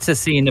the pizza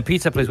scene, the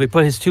pizza place, we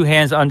put his two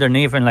hands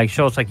underneath and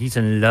shows like he's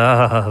in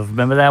love.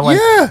 Remember that one?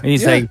 Yeah. And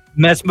he's like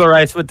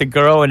mesmerized with the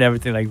girl and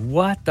everything. Like,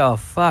 what the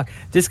fuck?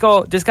 This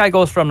guy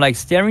goes from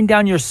staring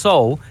down your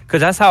soul,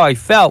 because that's how I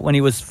felt when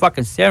he was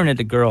fucking staring at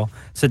the girl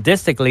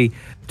sadistically,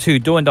 to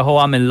doing the whole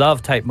I'm in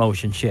love type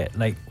motion shit.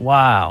 Like,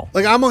 wow.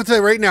 Like, I'm gonna tell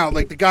you right now,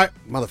 the guy,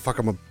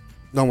 motherfucker,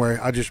 don't worry,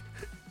 I'm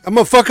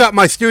gonna fuck up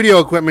my studio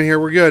equipment here.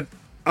 We're good.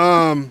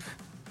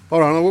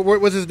 Hold on,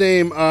 what's his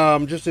name?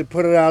 Just to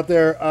put it out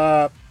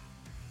there,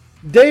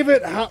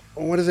 David.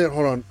 What is it?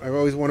 Hold on, I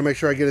always want to make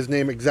sure I get his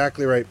name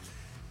exactly right.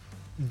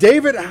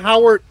 David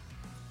Howard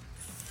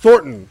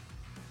Thornton.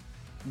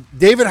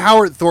 David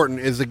Howard Thornton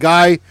is the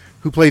guy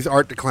who plays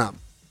Art the Clown,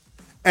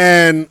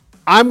 and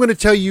I'm going to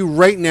tell you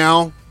right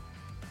now,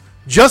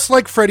 just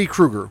like Freddy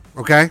Krueger,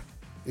 okay,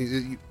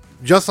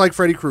 just like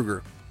Freddy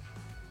Krueger.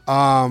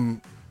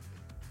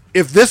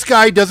 If this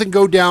guy doesn't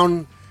go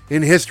down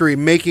in history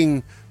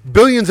making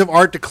billions of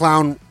Art the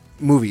Clown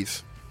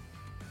movies,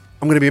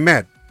 I'm going to be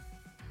mad.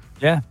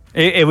 Yeah,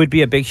 it would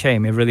be a big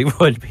shame. It really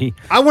would be.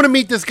 I want to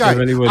meet this guy.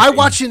 Really I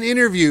watched an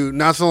interview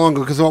not so long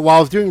ago, because while I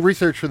was doing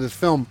research for this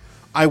film,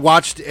 I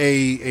watched an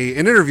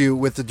interview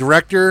with the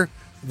director,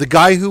 the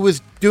guy who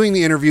was doing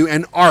the interview,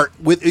 and Art,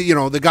 with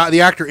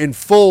the actor in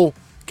full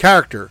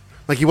character.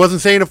 Like, he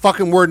wasn't saying a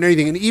fucking word and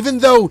anything. And even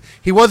though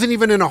he wasn't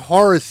even in a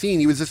horror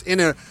scene, he was just in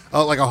a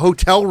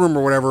hotel room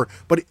or whatever,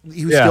 but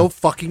he was still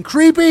fucking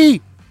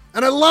creepy.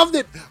 And I loved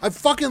it. I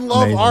fucking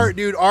love Art,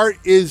 dude. Art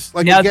is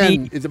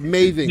is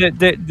amazing.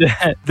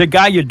 The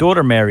guy your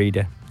daughter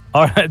married,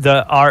 or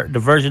the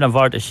version of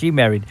Art that she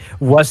married,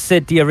 was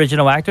it the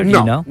original actor? Do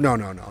you know?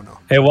 No.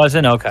 It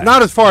wasn't. Okay.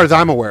 Not as far as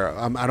I'm aware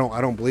of. I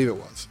don't believe it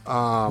was.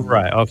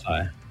 Right.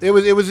 Okay. It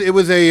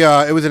was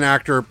an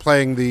actor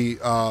playing the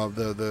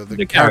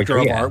character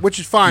of Art, which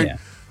is fine.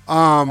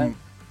 Yeah.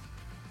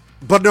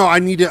 But no, I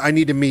need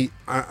to meet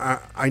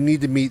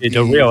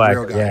the real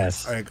actor. Guy.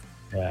 Yes.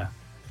 Yeah.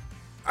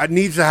 It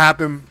needs to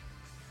happen.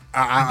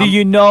 Do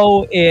you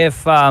know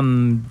if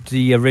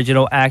the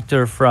original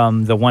actor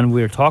from the one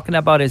we were talking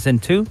about is in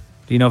 2? Do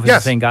you know if it's the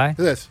same guy? It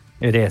is.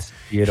 It is.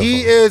 Beautiful.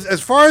 He is,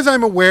 as far as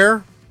I'm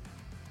aware.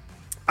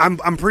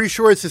 I'm pretty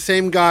sure it's the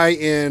same guy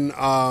in.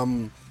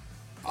 I'm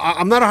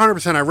not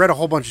 100%. I read a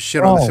whole bunch of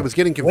shit on this. It was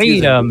getting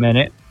confusing. Wait a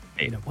minute.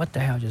 What the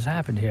hell just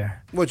happened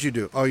here? What'd you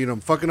do? Oh,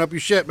 I'm fucking up your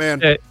shit, man.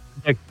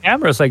 The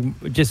camera's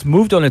just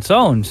moved on its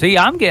own. See,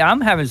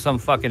 I'm having some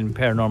fucking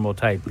paranormal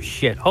type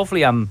shit.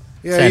 Hopefully, I'm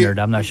centered.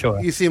 I'm not sure.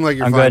 You seem like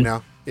you're fine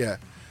now. Yeah.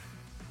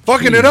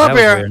 Fucking it up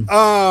here.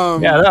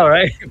 Yeah, no,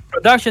 right?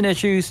 Production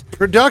issues.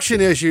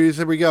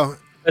 There we go.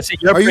 Let's see.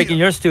 You're breaking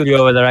your studio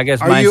over there. I guess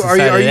mine's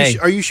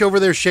are you over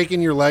there shaking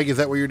your leg? Is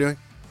that what you're doing?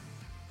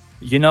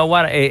 You know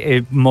what?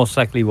 It most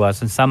likely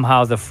was, and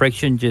somehow the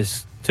friction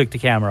just took the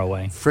camera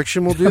away.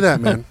 Friction will do that,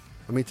 man.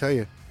 Let me tell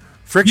you.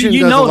 Friction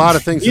does a lot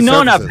of things. And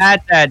I've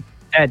had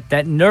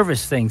that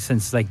nervous thing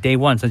since day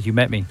one, since you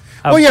met me.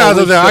 I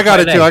got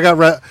it too. I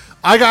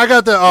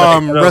got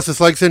the restless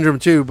leg syndrome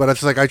too. But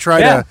it's I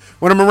try to,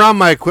 when I'm around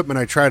my equipment,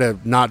 I try to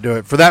not do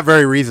it for that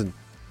very reason.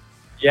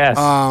 Yes.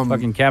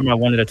 Fucking camera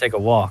wanted to take a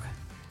walk.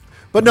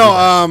 But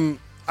no.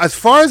 As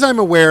far as I'm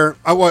aware,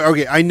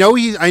 okay. I know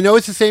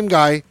it's the same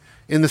guy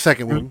in the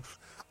second one.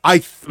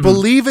 I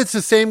believe it's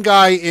the same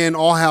guy in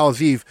All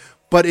Hallows Eve.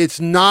 But it's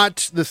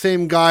not the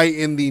same guy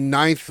in the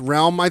Ninth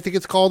Realm, I think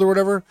it's called, or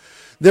whatever.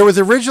 There was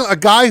a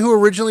guy who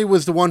originally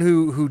was the one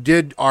who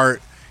did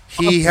Art.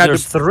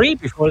 There's 3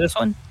 before this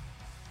one?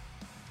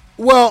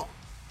 Well,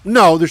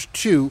 no, there's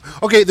 2.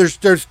 Okay,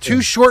 there's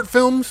 2 short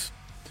films.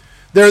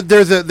 There's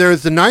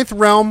the Ninth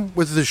Realm,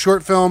 which is a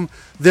short film.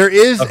 There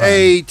is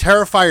a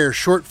Terrifier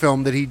short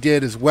film that he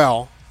did as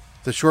well.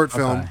 The short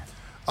film,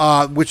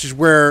 which is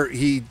where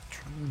he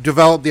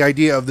developed the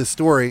idea of this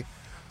story.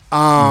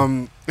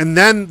 And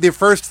then the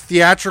first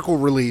theatrical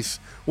release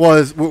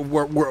was,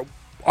 where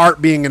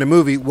Art being in a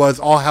movie, was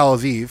All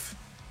Hallows Eve.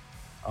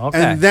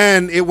 Okay. And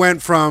then it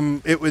went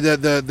from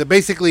the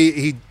basically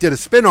he did a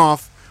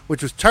spin-off,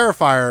 which was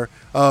Terrifier,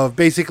 of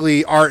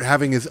basically Art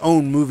having his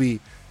own movie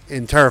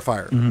in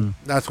Terrifier. Mm-hmm.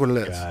 That's what it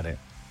is. Got it.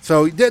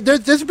 So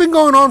this has been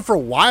going on for a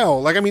while.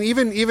 Like, I mean,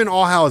 even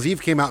All Hallows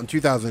Eve came out in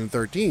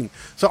 2013.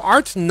 So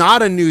Art's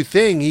not a new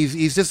thing.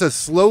 He's just a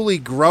slowly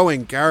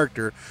growing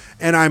character,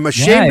 and I'm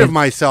ashamed of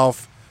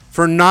myself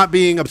for not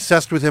being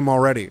obsessed with him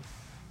already.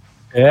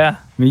 Yeah,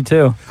 me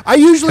too. I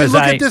usually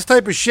look at this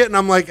type of shit and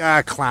I'm like,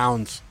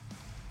 clowns.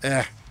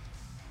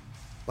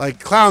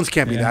 Like, clowns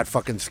can't be that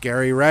fucking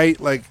scary, right?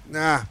 Like,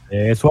 nah.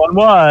 This one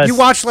was. You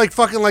watch like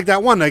fucking like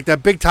that one, like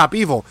that Big Top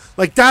Evil.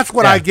 Like, that's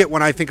what I get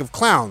when I think of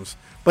clowns.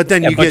 But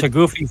then you bunch get of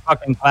goofy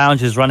fucking clowns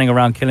just running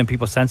around killing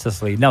people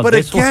senselessly. No, but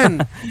this again,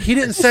 one, he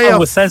didn't say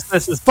a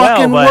senseless as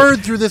fucking well,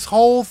 word through this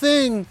whole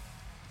thing,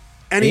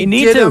 and he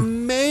did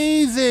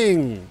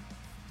amazing.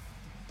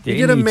 He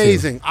did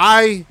amazing.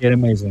 I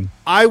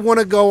want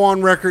to go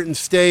on record and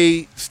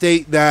state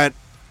that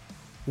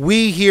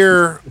we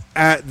here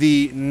at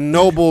the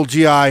NoBull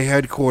GI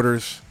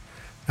headquarters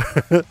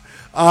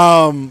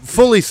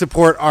fully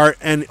support Art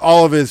and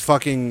all of his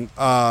fucking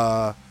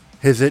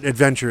his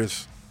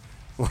adventures.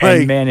 Like,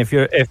 and man, if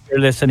you're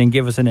listening,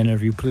 give us an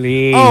interview,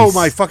 please. Oh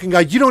my fucking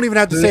God! You don't even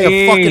have to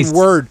say a fucking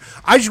word.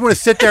 I just want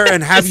to sit there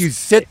and have you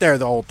sit there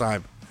the whole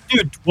time.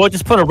 Dude, we'll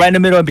just put a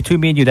random middle in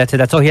between me and you. That's it.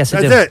 That's all he has to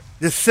do. That's it.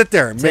 Just sit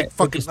there and make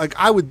fucking like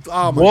I would.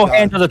 Oh my God. We'll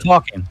handle the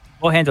talking.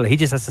 We'll handle it. He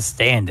just has to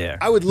stand there.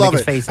 I would love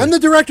it. And the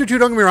director too.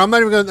 Don't get me wrong. I'm not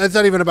even going. That's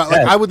not even about.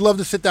 Like, I would love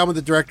to sit down with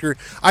the director.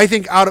 I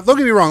think don't get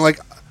me wrong. Like,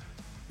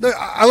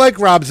 I like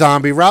Rob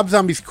Zombie. Rob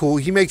Zombie's cool.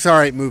 He makes all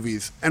right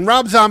movies. And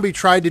Rob Zombie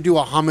tried to do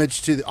a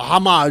homage to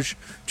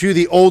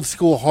the old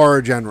school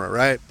horror genre,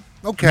 right?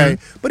 Okay,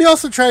 but he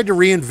also tried to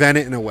reinvent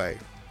it in a way.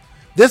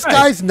 This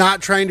guy's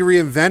not trying to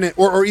reinvent it,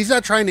 or he's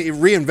not trying to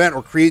reinvent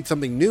or create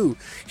something new.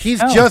 He's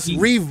just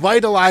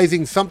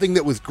revitalizing something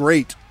that was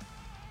great.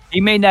 He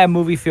made that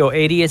movie feel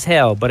 80 as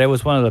hell, but it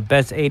was one of the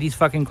best 80s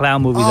fucking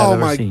clown movies I've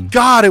ever seen. Oh my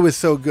God, it was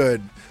so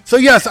good. So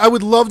yes, I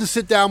would love to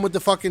sit down with the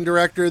fucking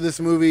director of this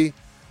movie.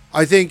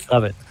 I think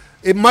love it.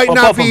 It might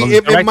not be.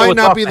 It might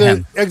not be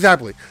the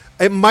exactly.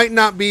 It might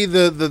not be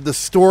the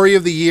story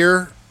of the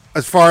year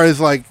as far as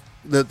like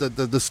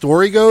the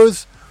story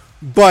goes,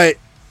 but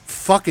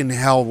fucking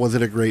hell, was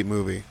it a great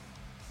movie?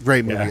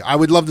 Great movie. Yeah. I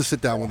would love to sit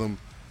down with him.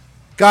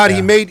 God,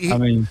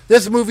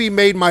 this movie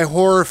made my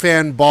horror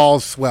fan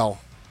balls swell.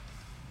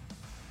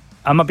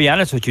 I'm gonna be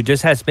honest with you.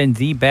 This has been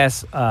the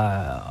best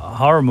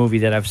horror movie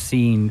that I've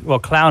seen. Well,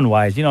 clown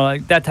wise,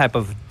 like that type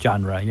of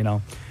genre,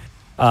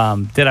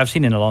 that I've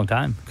seen in a long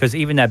time. Because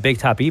even that Big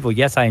Top Evil,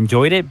 yes, I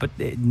enjoyed it, but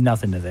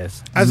nothing to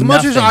this. As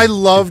much as I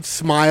loved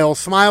Smile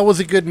was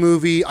a good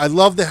movie. I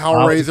love the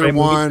Hellraiser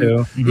one.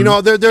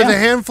 Mm-hmm. There's a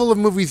handful of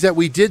movies that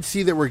we did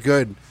see that were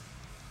good.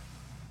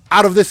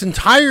 Out of this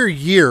entire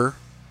year,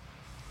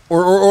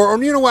 or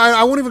you know what,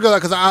 I won't even go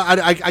that because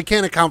I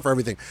can't account for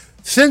everything.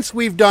 Since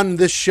we've done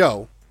this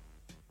show,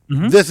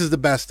 this is the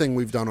best thing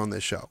we've done on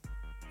this show.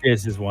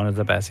 This is one of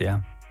the best,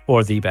 yeah.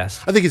 Or the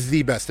best. I think it's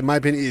the best. In my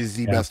opinion, it is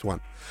the best one.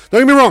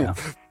 Don't get me wrong. Yeah.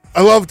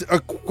 I loved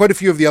quite a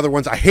few of the other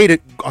ones. I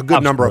hated a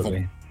good number of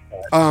them.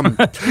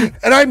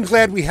 And I'm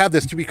glad we have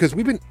this too because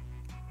we've been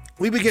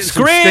getting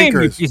Scream, some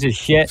stinkers. You piece of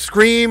shit.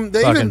 Scream.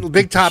 Even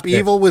Big Top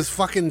Evil was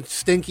fucking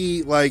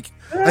stinky. Like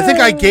I think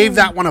I gave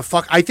that one a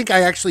fuck. I think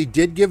I actually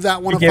did give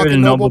that one a fucking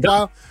NoBull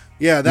pile.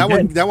 Yeah,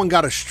 that one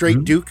got a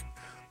straight Duke.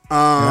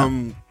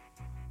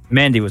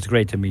 Mandy was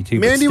great to me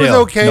too. Mandy was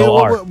okay.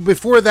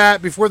 Before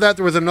that,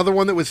 there was another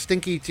one that was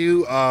stinky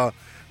too.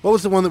 What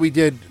was the one that we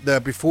did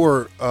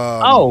before?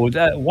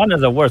 One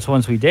of the worst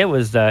ones we did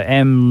was the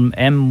M1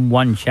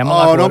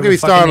 Shyamalan. Oh, don't get me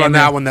started on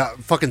that one. That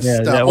fucking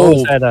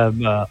old.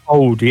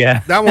 Old,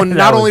 yeah. That one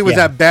not only was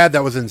that bad,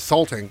 that was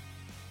insulting.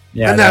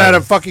 Yeah, and that had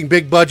a fucking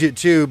big budget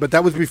too. But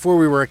that was before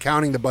we were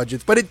accounting the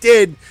budgets. But it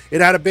did. It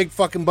had a big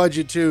fucking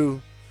budget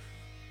too.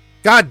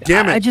 God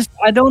damn it!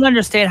 I don't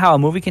understand how a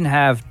movie can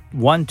have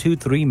 $1, $2,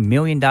 $3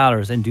 million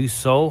and do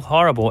so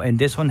horrible. And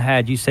this one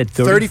had, you said,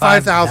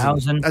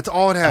 $35,000. That's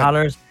all it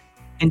had.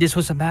 And this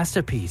was a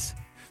masterpiece.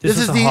 This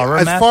is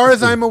as far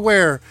as I'm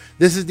aware,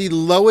 this is the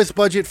lowest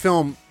budget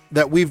film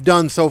that we've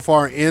done so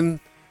far in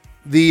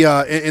the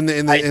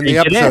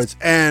episodes.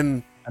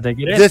 And I think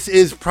it is. This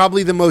is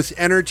probably the most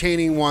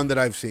entertaining one that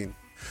I've seen.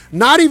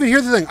 Not even,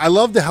 here's the thing. I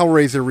love the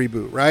Hellraiser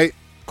reboot, right?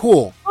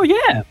 Cool. Oh,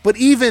 yeah. But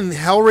even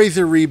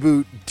Hellraiser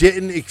reboot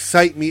didn't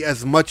excite me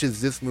as much as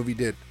this movie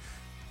did.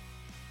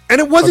 And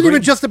it wasn't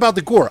even just about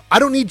the gore. I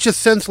don't need just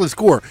senseless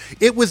gore.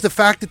 It was the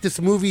fact that this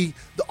movie,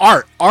 the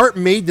art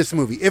made this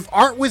movie. If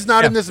art was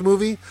not in this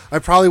movie, I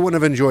probably wouldn't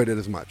have enjoyed it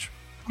as much.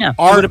 Yeah,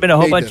 there would have been a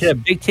whole bunch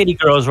of big titty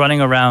girls running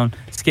around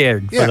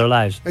scared for their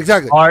lives.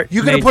 Exactly.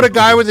 You could have put a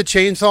guy with a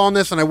chainsaw on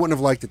this and I wouldn't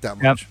have liked it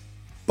that much.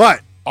 But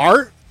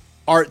art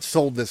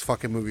sold this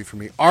fucking movie for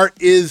me. Art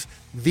is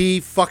the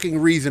fucking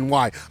reason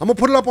why. I'm going to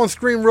put it up on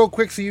screen real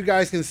quick so you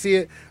guys can see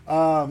it.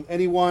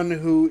 Anyone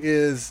who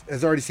has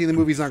already seen the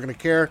movie is not going to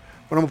care.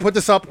 But I'm going to put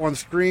this up on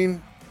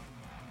screen.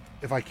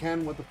 If I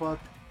can, what the fuck?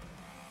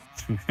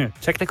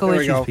 Technical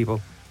issues,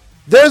 people.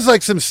 There's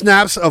like some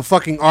snaps of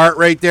fucking art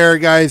right there,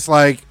 guys.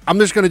 Like, I'm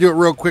just going to do it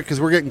real quick because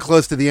we're getting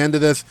close to the end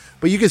of this.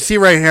 But you can see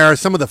right here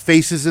some of the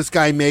faces this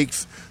guy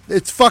makes.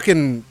 It's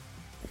fucking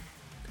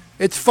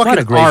what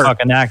a great art.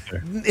 fucking actor.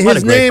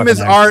 His name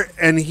is Art,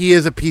 and he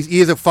is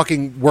a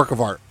fucking work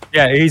of art.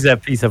 Yeah, he's a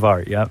piece of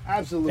art. Yep.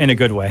 Absolutely. In a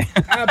good way.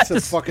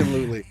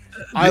 Absolutely.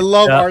 I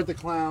love Art the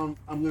Clown.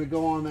 I'm going to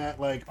go on that.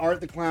 Like,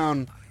 Art the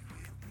Clown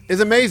is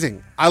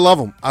amazing. I love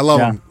him.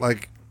 Him.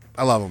 Like,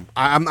 I love him.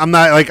 I'm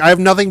not like I have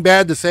nothing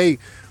bad to say.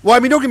 Well, I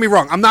mean, don't get me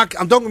wrong.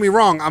 Don't get me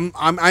wrong.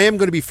 I am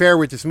going to be fair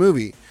with this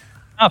movie.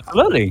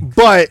 Absolutely.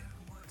 But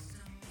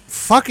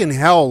fucking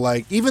hell,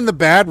 like even the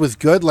bad was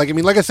good. Like I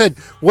mean, like I said,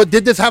 what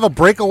did this have a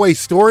breakaway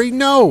story?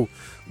 No.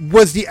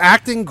 Was the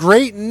acting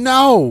great?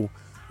 No.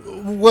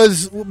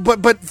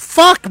 But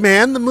fuck,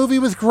 man, the movie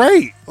was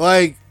great.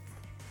 Like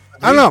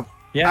I don't know.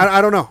 Yeah.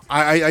 I don't know.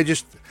 I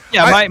just.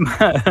 Yeah,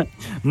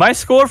 my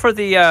score for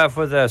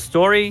the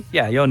story,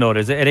 yeah, you'll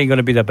notice it ain't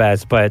gonna be the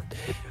best, but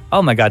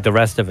oh my god, the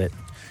rest of it.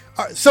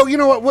 So you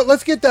know what?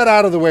 Let's get that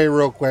out of the way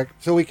real quick,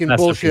 so we can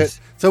bullshit.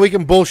 So we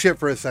can bullshit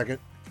for a second.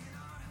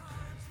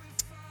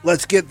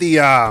 Let's get the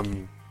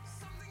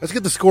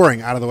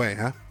scoring out of the way,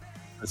 huh?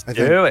 Let's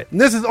do it.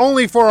 And this is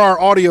only for our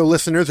audio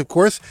listeners, of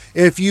course.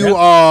 If you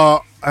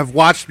have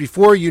watched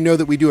before, you know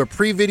that we do a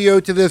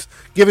pre-video to this,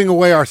 giving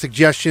away our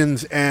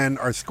suggestions and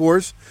our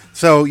scores.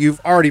 So you've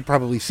already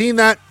probably seen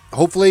that,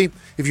 hopefully.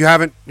 If you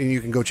haven't, then you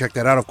can go check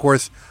that out, of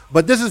course.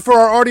 But this is for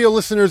our audio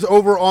listeners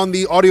over on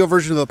the audio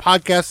version of the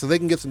podcast, so they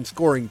can get some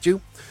scoring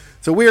too.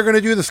 So we are going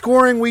to do the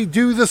scoring. We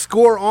do the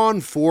score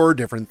on 4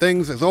 different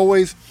things, as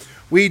always.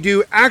 We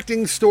do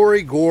acting,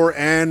 story, gore,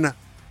 and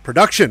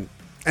production.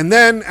 And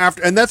then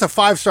and that's a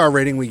 5-star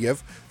rating we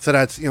give. So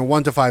that's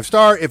 1 to 5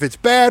 star. If it's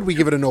bad, we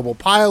give it a NoBull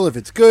pile. If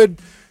it's good,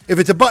 if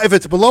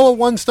it's below a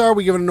 1 star,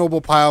 we give it a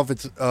NoBull pile. If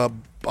it's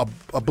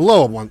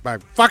below a 1,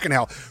 fucking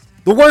hell,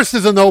 the worst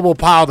is a NoBull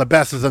pile. The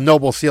best is a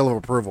NoBull seal of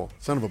approval.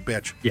 Son of a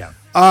bitch. Yeah.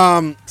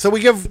 So we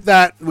give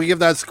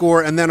that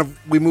score, and then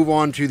we move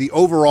on to the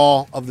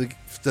overall of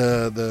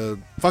the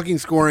fucking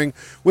scoring,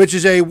 which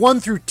is a 1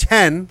 through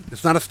 10.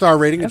 It's not a star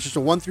rating. Yep. It's just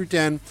a 1 through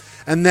 10.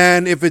 And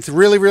then if it's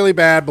really, really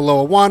bad, below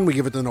a 1, we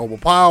give it the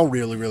NoBull pile.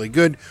 Really, really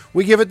good,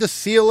 we give it the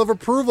seal of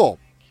approval.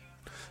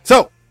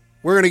 So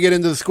we're going to get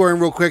into the scoring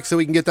real quick so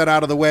we can get that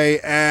out of the way.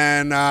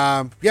 And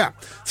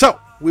so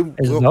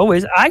as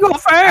always, I go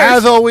first.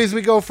 As always,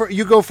 you go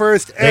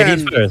first.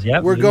 Ladies first.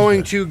 Yep. We're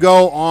going to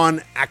go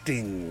on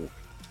acting.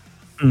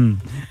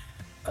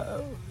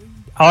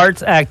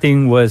 Art's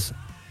acting was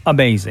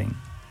amazing.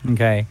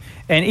 Okay,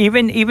 and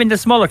even the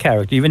smaller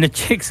character, even the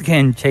chicks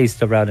getting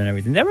chased around and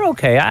everything, they were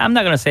okay. I'm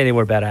not gonna say they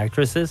were bad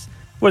actresses.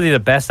 Were they the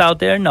best out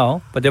there?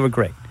 No, but they were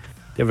great.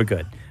 They were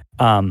good.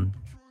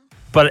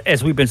 But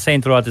as we've been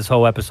saying throughout this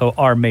whole episode,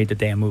 Art made the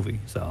damn movie,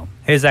 so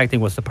his acting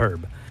was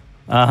superb.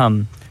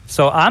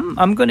 So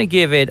I'm gonna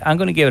give it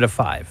a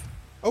 5.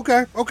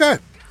 Okay. All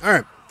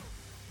right.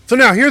 So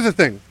now here's the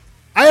thing.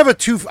 I have a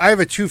two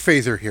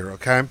phaser here.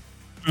 Okay.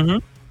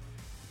 Mm-hmm.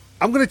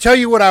 I'm gonna tell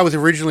you what I was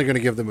originally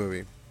gonna give the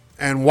movie.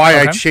 And why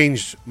I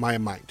changed my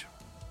mind.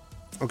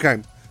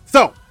 Okay.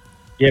 So,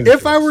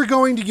 if I were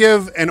going to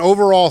give an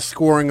overall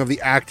scoring of the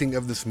acting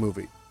of this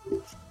movie,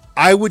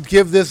 I would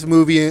give this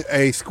movie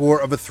a score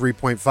of a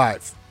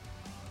 3.5.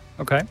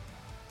 Okay.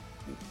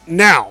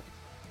 Now,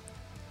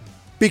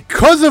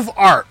 because of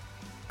Art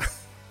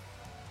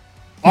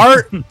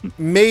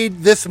made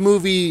this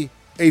movie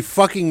a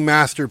fucking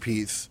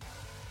masterpiece.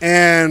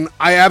 And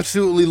I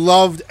absolutely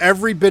loved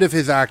every bit of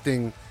his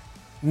acting.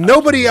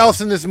 Nobody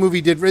else in this movie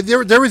did.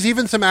 There was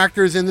even some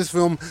actors in this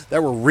film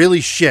that were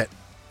really shit.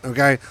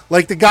 Okay,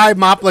 like the guy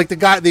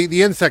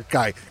the insect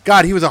guy.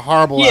 God, he was a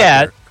horrible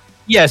actor.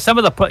 Yeah. Some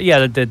of the what do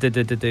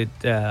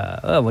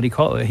you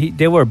call it?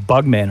 They were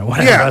Bugman or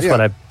whatever.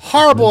 That's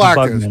horrible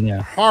actors.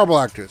 Bugman, horrible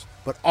actors.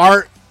 But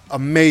Art,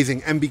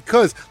 amazing. And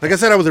because, like I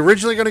said, I was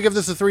originally going to give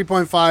this a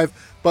 3.5,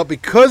 but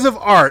because of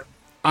Art,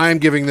 I'm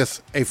giving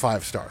this a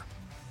 5-star.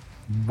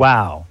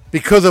 Wow.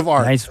 Because of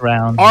Art. Nice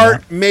round.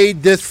 Art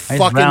made this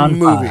fucking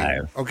movie.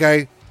 5.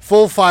 Okay?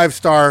 Full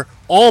 5-star.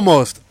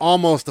 Almost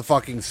a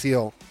fucking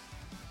seal.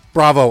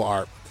 Bravo,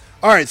 Art.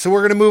 All right, so we're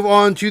going to move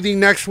on to the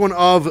next one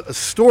of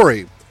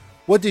story.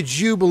 What did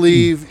you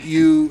believe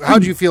how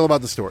did you feel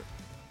about the story?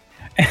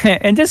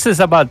 And this is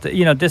about,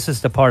 this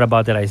is the part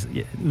about that it's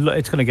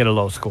going to get a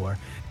low score.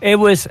 It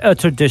was a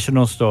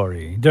traditional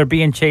story. They're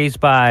being chased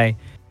by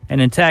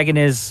an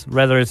antagonist,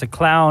 whether it's a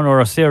clown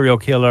or a serial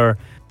killer.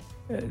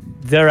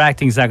 Their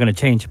acting's not going to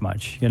change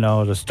much.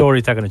 The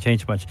story's not going to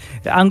change much.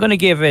 I'm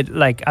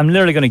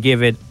literally going to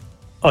give it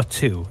a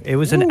 2. It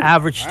was an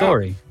average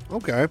story.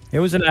 Okay. It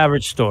was an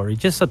average story,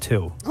 just a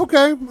 2.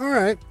 Okay, all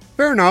right.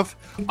 Fair enough.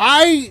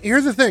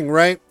 Here's the thing,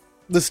 right?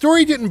 The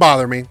story didn't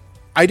bother me.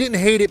 I didn't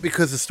hate it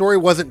because the story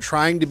wasn't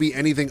trying to be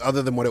anything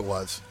other than what it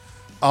was.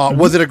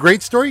 Was it a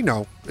great story?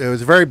 No. It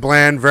was a very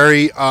bland,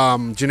 very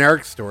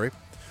generic story.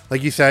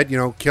 Like you said,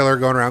 killer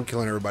going around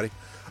killing everybody.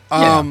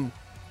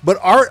 But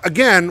Art,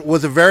 again,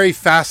 was a very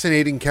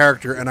fascinating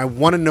character, and I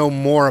want to know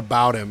more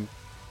about him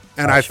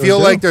and I feel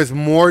like there's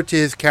more to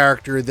his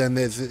character than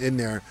there's in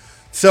there.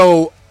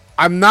 So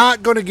I'm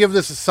not going to give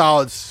this a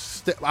solid.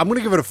 I'm going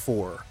to give it a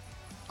 4.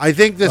 I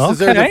think this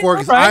deserves a 4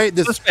 because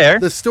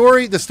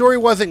the story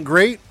wasn't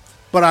great,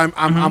 but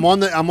I'm on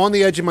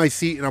the edge of my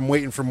seat and I'm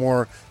waiting for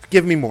more.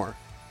 Give me more.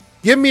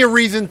 Give me a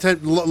reason to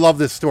love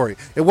this story.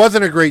 It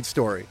wasn't a great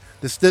story.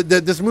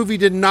 This movie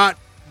did not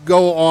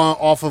go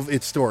off of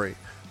its story,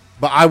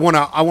 but I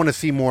want to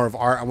see more of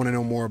art. I want to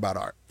know more about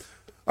art.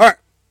 All right,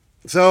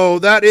 so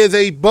that is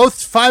a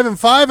both 5 and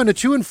 5 and a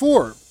 2 and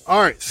 4.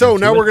 All right, so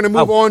now we're going to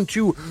move on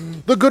to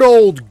the good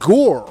old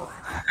gore.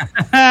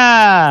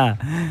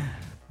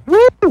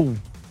 Woo!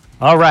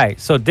 All right,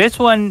 so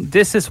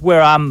this is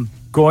where I'm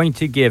going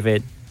to give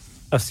it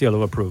a seal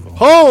of approval.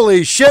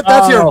 Holy shit,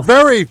 that's your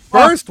very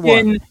first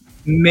one.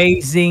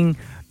 Amazing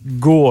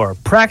gore.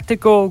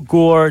 Practical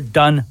gore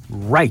done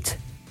right.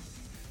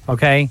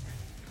 Okay?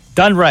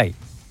 Done right.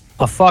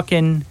 A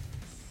fucking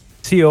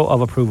seal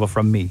of approval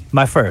from me.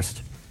 My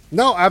first.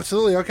 No,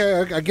 absolutely.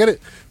 Okay, I get it.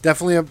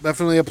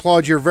 Definitely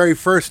applaud your very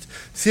first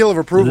seal of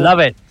approval. Love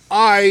it.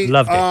 I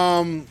loved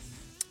it.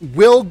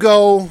 Will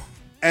go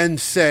and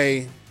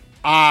say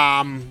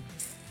I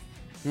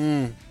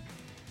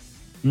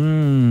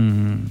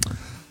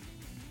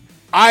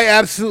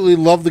absolutely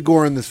love the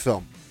gore in this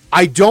film.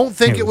 I don't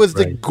think it was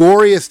the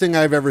goriest thing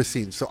I've ever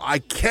seen, so I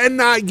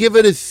cannot give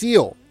it a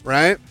seal,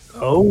 right?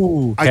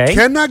 Oh, okay. I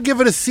cannot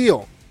give it a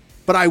seal,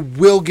 but I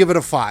will give it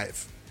a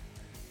 5.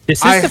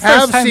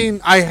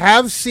 I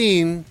have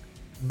seen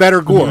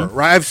better gore,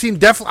 right? I've seen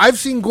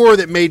gore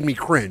that made me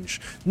cringe.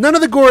 None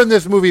of the gore in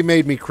this movie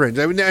made me cringe.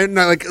 I mean,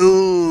 not like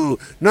ooh,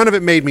 none of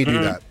it made me do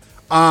that.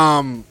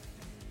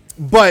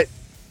 But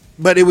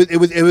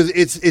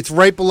it's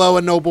right below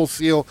a NoBull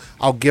seal.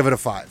 I'll give it a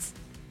 5.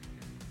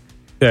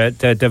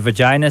 The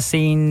vagina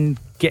scene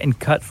getting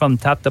cut from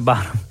top to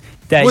bottom.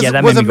 That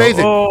was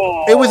amazing.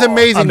 It was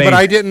amazing, but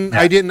I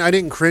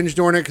didn't cringe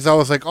during it because I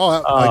was like,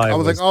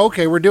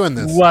 okay, we're doing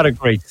this. What a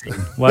great scene!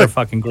 What a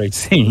fucking great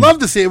scene! Love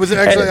to see it. It was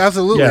actually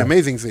absolutely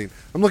amazing scene.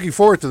 I'm looking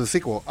forward to the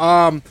sequel.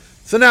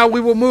 So now we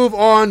will move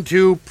on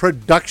to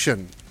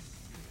production.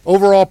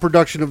 Overall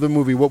production of the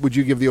movie. What would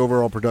you give the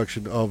overall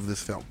production of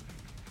this film?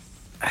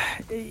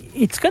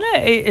 It's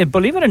gonna,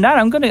 believe it or not,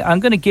 I'm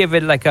gonna give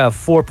it like a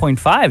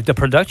 4.5. The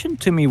production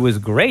to me was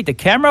great. The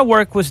camera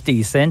work was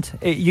decent.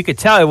 You could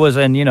tell it was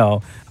a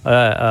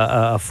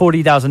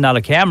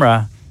 $40,000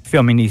 camera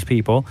filming these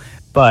people,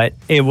 but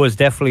it was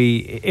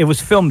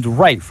filmed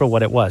right for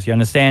what it was. You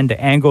understand? The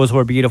angles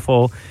were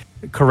beautiful,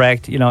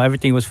 correct.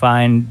 Everything was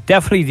fine.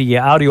 Definitely the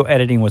audio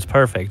editing was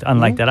perfect,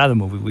 unlike that other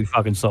movie we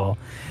fucking saw.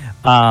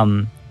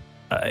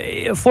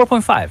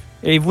 4.5.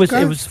 It was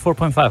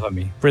 4.5 on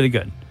me. Really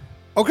good.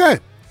 Okay,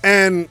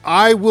 and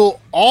I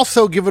will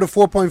also give it a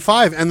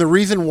 4.5, and the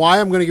reason why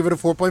I'm going to give it a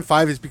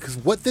 4.5 is because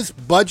what this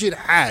budget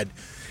had,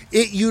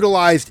 it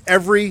utilized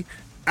every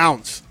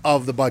ounce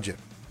of the budget.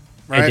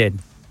 Right?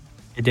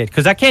 It did,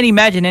 because I can't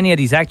imagine any of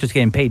these actors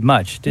getting paid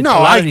much. A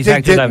lot of these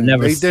actors I've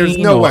never seen. There's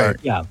no way.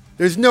 Yeah.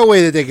 There's no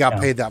way that they got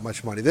paid that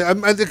much money.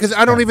 Because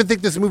I don't even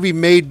think this movie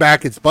made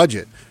back its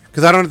budget.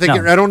 Because I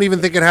don't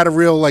even think it had a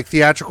real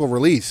theatrical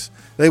release.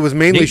 It was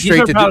mainly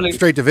straight to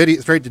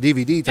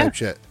DVD type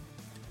shit.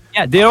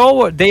 Yeah, they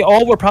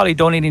all were probably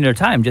donating their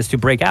time just to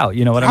break out.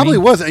 You know what I mean? Probably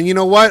was, and you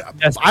know what?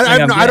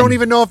 I don't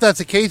even know if that's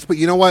the case, but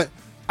you know what?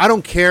 I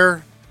don't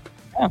care.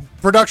 Yeah.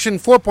 Production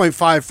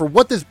 4.5 for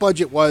what this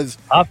budget was.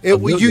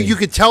 You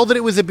could tell that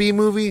it was a B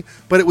movie,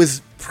 but it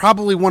was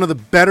probably one of the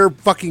better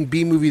fucking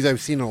B movies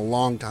I've seen in a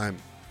long time.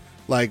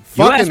 Like,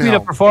 you asked me to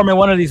perform in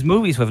one of these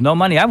movies with no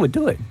money, I would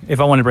do it if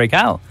I want to break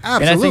out.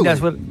 Absolutely. And I think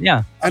that's what.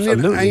 Yeah,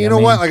 absolutely. And you know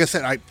what? Like I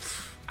said,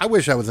 I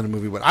wish I was in a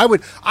movie, but I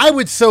would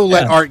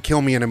let art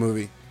kill me in a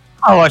movie.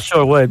 Oh, I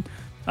sure would.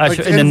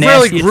 In the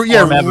nastiest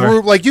form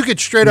ever. Like you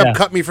could straight up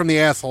cut me from the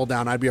asshole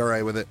down. I'd be all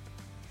right with it.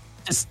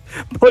 Just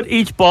put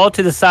each ball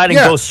to the side and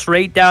go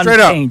straight down the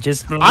taint.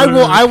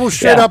 I will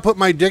straight up put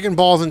my dick and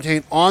balls and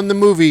taint on the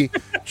movie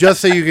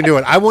just so you can do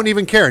it. I won't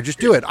even care. Just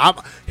do it.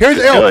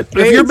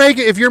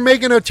 If you're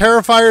making a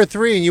Terrifier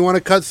 3 and you want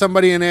to cut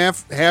somebody in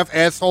half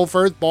asshole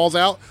first, balls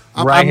out,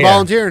 I'm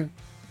volunteering.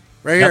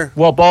 Right here.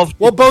 Well, both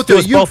do it. Both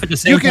at the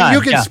same time. You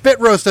can spit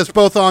roast us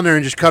both on there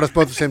and just cut us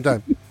both at the same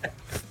time.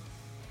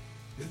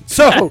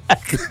 So,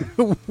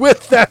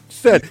 with that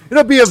said,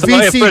 it'll be a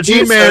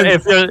VCG man.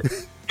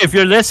 If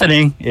you're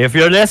listening,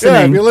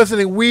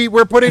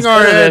 we're putting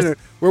our head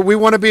where we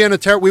want to be in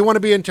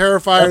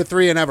Terrifier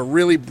 3 and have a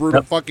really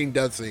brutal fucking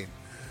death scene.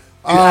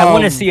 I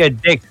want to see a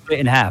dick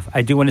split in half.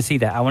 I do want to see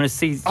that. I want to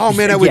see. Oh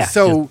man,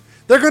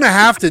 they're gonna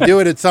have to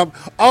do it at some.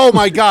 Oh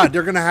my god,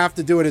 they're gonna have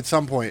to do it at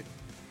some point.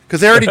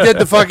 Because they already did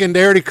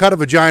they already cut a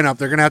vagina up.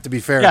 They're going to have to be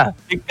fair. Yeah,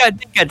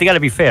 they got to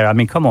be fair. I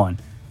mean, come on.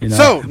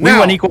 So we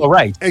want equal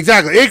rights.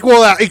 Exactly.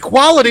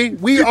 Equality.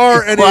 We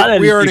are an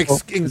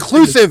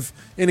inclusive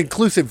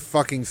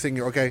fucking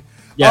singer, okay?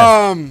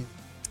 Yes.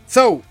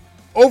 So,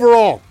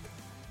 overall,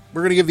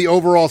 we're going to give the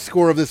overall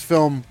score of this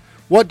film.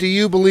 What do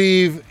you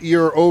believe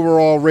your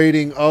overall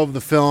rating of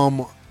the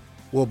film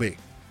will be?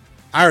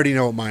 I already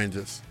know what mine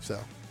is,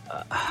 so.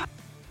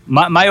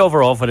 My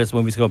overall for this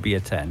movie is going to be a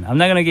 10. I'm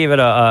not going to give it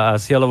a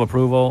seal of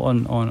approval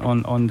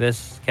on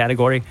this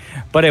category,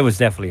 but it was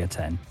definitely a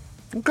 10.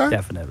 Okay.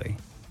 Definitely.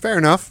 Fair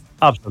enough.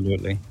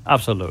 Absolutely.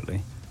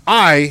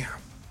 A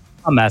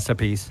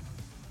masterpiece.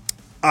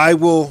 I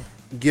will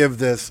give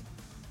this,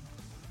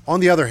 on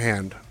the other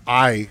hand,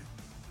 I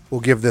will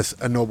give this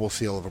a NoBull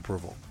seal of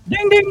approval.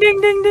 Ding, ding,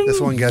 ding, ding, ding. This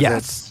one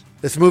gets it.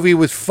 This movie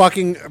was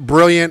fucking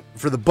brilliant.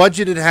 For the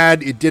budget it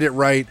had, it did it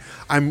right.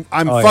 I'm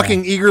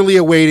fucking eagerly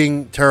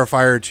awaiting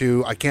Terrifier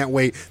 2. I can't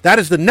wait. That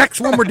is the next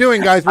one we're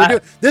doing, guys.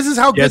 This is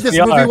how good this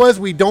movie was.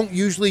 We don't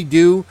usually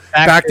do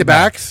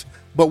back-to-backs,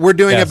 but we're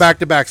doing it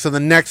back-to-back. So the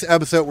next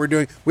episode we're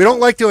doing, we don't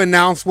like to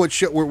announce what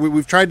shit,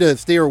 we've tried to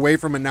steer away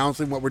from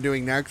announcing what we're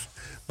doing next.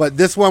 But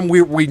this one,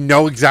 we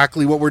know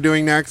exactly what we're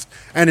doing next,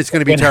 and it's going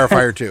to be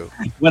Terrifier 2.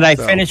 When I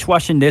finished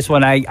watching this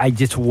one, I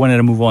just wanted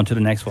to move on to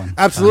the next one.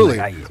 Absolutely.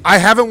 I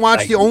haven't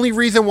watched, the only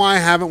reason why I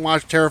haven't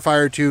watched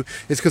Terrifier 2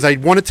 is because I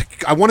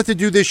wanted to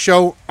do this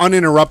show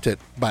uninterrupted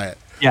by it.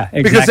 Yeah,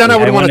 exactly. Because then I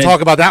would want to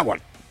talk about that one.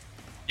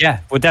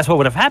 Yeah, but that's what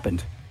would have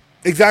happened.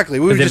 Exactly.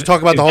 We would just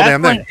talk about the whole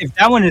damn thing. If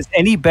that one is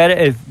any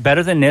better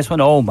than this one,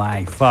 oh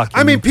my fucking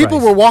I mean, people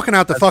were walking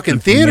out the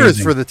fucking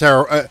theaters for the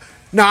terror.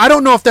 Now, I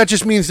don't know if that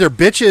just means they're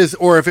bitches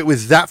or if it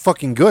was that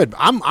fucking good.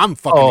 I'm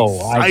fucking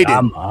excited.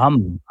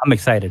 I'm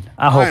excited.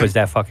 I hope it's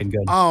that fucking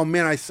good. Oh,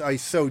 man, I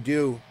so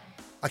do.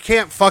 I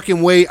can't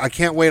fucking wait. I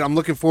can't wait. I'm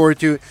looking forward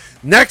to it.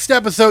 Next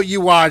episode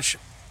you watch,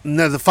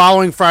 the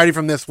following Friday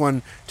from this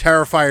one,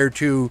 Terrifier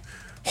 2.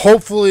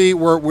 Hopefully,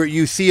 where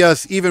you see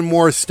us even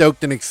more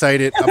stoked and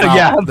excited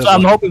about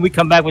I'm hoping we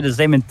come back with the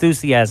same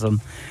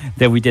enthusiasm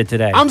that we did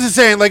today. I'm just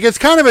saying, like, it's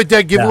kind of a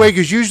dead giveaway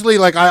because usually,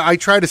 like, I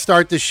try to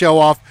start this show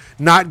off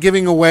not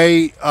giving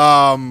away,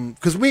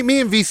 because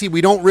me and VC,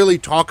 we don't really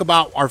talk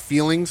about our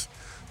feelings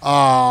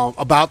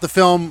about the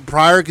film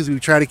prior because we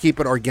try to keep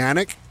it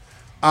organic.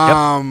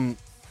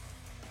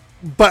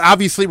 But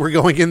obviously, we're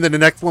going into the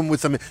next one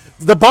with some.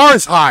 The bar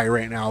is high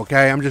right now.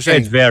 Okay, I'm just saying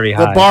it's very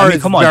high. The bar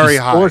is very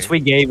high. Of course, we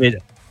gave it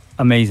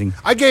amazing.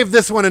 I gave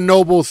this one a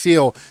NoBull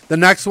seal. The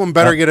next one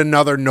better get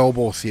another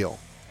NoBull seal.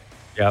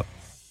 Yep.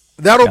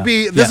 That'll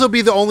be. This will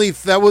be the only.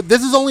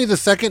 This is only the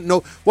second. No.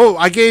 Whoa!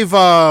 I gave.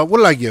 What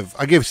did I give?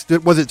 I gave.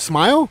 Was it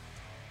Smile?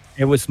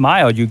 It was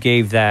Smile. You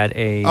gave that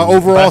a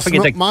overall. Was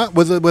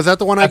that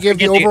the one I gave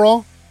the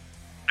overall?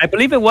 I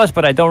believe it was,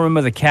 but I don't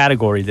remember the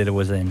category that it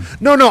was in.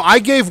 No. I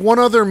gave one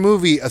other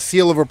movie a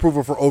seal of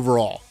approval for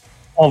overall.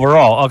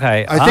 Overall,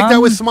 okay. I think that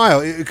was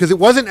Smile because it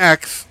wasn't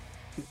X.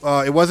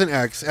 It wasn't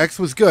X. X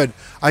was good.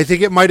 I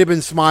think it might have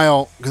been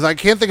Smile because I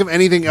can't think of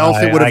anything else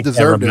that would have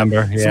deserved it.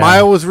 Yeah.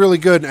 Smile was really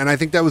good, and I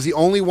think that was the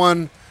only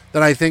one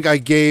that I think I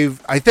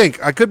gave. I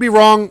think I could be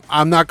wrong.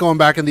 I'm not going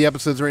back in the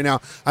episodes right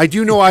now. I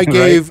do know I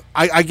gave.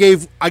 I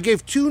gave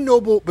two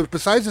NoBull, but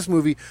besides this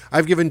movie,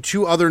 I've given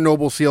two other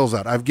NoBull seals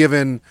out. I've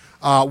given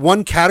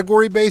one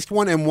category based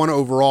one and one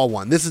overall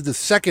one. This is the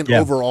second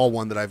overall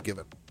one that I've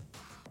given.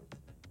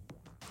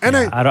 And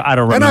I don't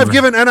remember. And I've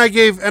given and I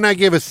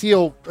gave a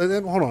seal. And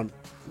then, hold on.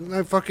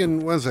 I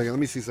fucking 1 second. Let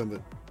me see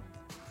something.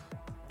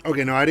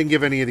 Okay, no, I didn't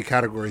give any of the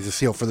categories a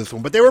seal for this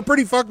one, but they were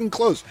pretty fucking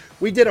close.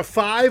 We did a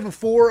 5, a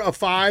 4, a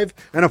 5,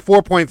 and a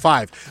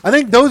 4.5. I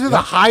think those are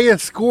the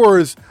highest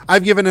scores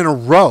I've given in a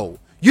row.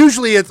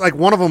 Usually it's like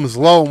one of them is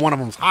low and one of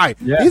them is high.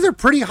 Yeah. These are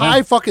pretty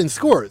high fucking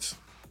scores.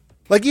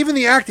 Like even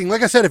the acting,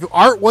 like I said, if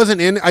art wasn't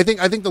in, I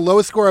think the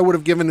lowest score I would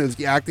have given is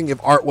the acting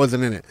if art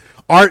wasn't in it.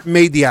 Art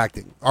made the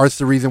acting. Art's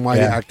the reason why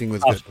the acting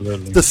was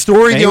good. The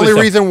story, the only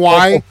reason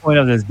why point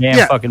of this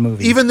damn fucking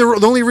movie. Even the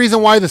only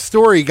reason why the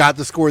story got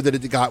the score that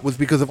it got was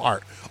because of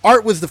art.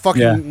 Art was the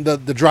fucking the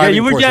driving.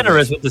 Yeah, you were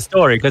generous with the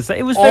story because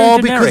it was all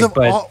very generic,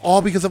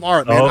 all because of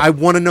art, man. I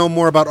want to know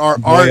more about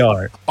art.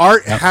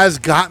 Art has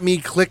got me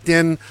clicked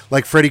in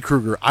like Freddy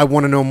Krueger. I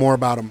want to know more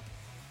about him.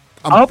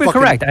 I hope you're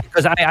correct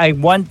because I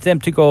want them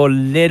to go a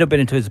little bit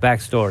into his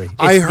backstory.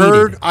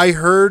 I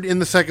heard in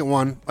the second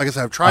one. Like I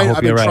said,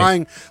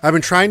 I've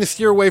been trying to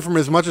steer away from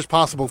it as much as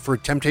possible for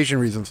temptation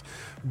reasons.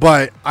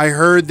 But I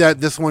heard that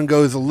this one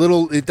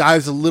it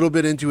dives a little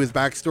bit into his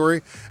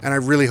backstory, and I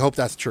really hope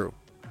that's true.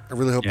 I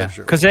really hope that's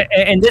true. Because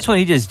in this one,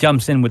 he just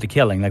jumps in with the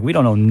killing. Like we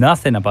don't know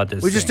nothing about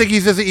this. We just think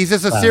he's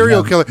just a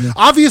serial killer.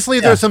 Obviously,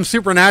 there's some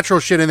supernatural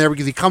shit in there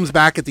because he comes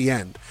back at the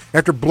end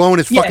after blowing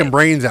his fucking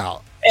brains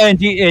out. And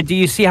do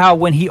you see how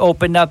when he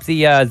opened up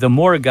the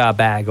morgue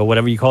bag or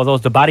whatever you call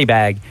those, the body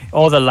bag,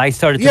 all the lights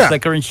started to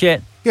flicker and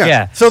shit?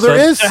 Yeah. So there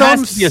is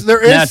some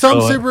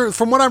super,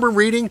 from what I've been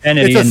reading,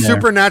 it's a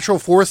supernatural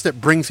force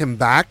that brings him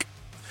back.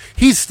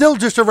 He's still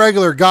just a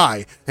regular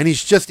guy, and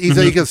he's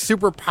a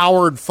super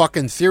powered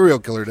fucking serial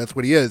killer. That's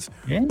what he is.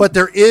 Yeah. But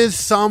there is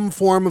some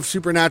form of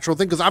supernatural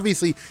thing because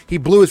obviously he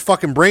blew his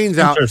fucking brains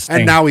out,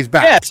 and now he's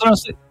back.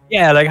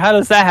 Yeah, like how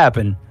does that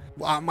happen?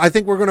 I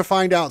think we're going to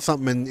find out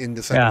something in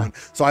the second one.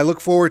 So I look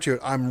forward to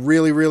it. I'm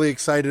really, really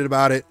excited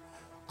about it.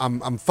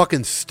 I'm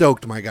fucking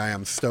stoked, my guy.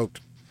 I'm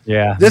stoked.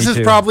 Yeah. This is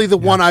probably the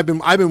one I've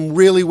been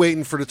really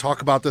waiting for to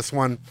talk about this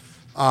one.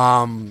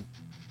 And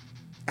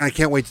I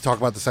can't wait to talk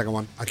about the second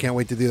one. I can't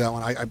wait to do that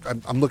one.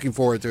 I'm looking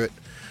forward to it.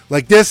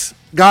 Like this,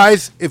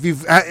 guys, if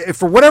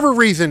for whatever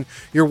reason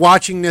you're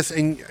watching this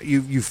and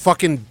you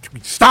fucking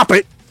stop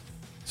it.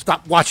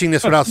 Stop watching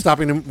this without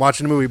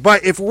watching the movie.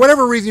 But if for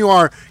whatever reason you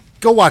are,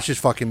 go watch this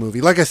fucking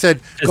movie. Like I said,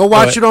 go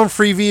watch it on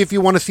Freevee if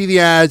you want to see the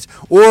ads.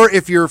 Or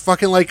if you're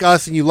fucking like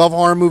us and you love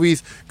horror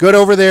movies, go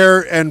over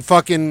there and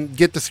fucking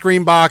get the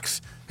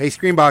Screenbox. Hey,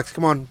 Screenbox,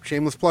 come on.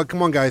 Shameless plug.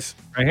 Come on, guys.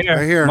 Right here.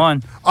 Right here.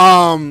 Come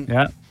on.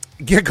 Yeah.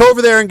 Go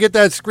over there and get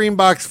that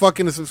Screenbox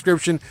fucking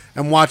subscription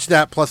and watch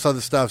that plus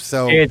other stuff.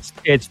 So it's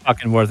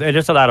fucking worth it.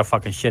 There's a lot of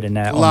fucking shit in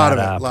that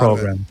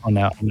program on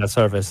that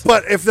service.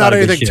 But if not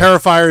anything,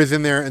 Terrifier is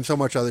in there and so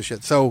much other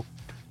shit. So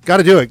got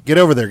to do it. Get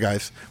over there,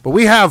 guys. But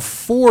we have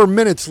 4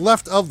 minutes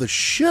left of the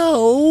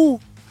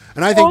show,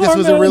 and I think this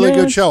was a really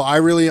good show. I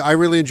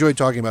really enjoyed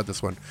talking about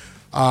this one.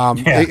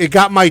 It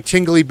got my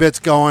tingly bits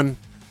going.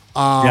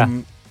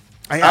 I'm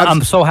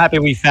so happy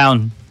we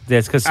found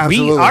this because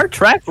our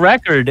track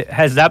record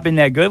has not been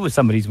that good with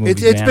some of these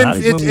movies.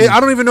 I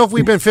don't even know if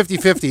we've been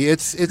 50-50.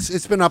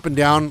 It's been up and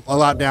down, a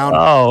lot down.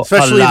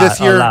 Especially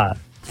this year. A lot.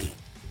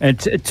 And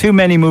too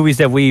many movies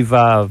that we've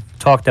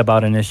talked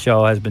about in this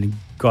show has been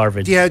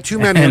garbage. Yeah, too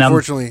many,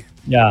 unfortunately.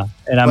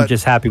 I'm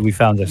just happy we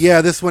found this.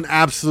 Yeah, this one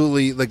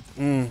absolutely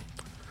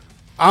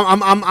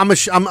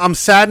I'm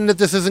saddened that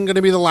this isn't going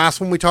to be the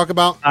last one we talk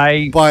about.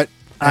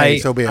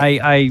 So be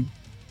it.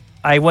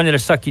 I wanted to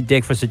suck your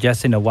dick for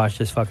suggesting to watch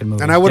this fucking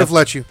movie. And I would have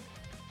let you.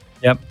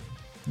 Yep.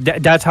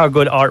 That's how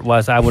good Art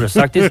was. I would have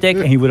sucked his dick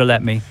and he would have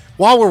let me.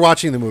 While we're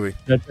watching the movie.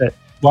 That's it.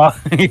 Well,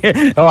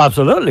 oh,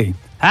 absolutely.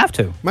 Have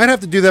to. Might have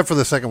to do that for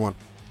the second one.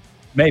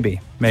 Maybe.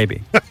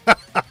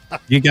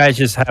 You guys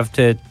just have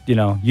to,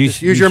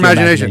 use your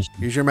imagination.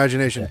 Use your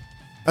imagination. Yeah.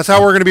 That's how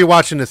we're going to be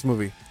watching this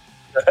movie.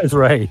 That's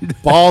right.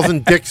 Balls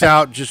and dicks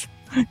out. Just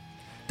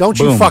don't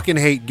you fucking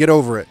hate. Get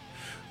over it.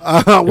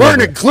 We're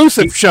an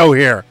inclusive show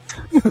here.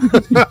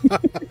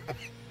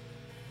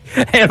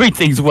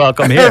 Everything's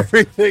welcome here.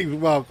 Everything's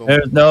welcome.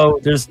 There's no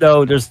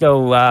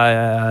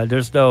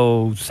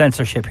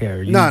censorship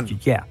here. None.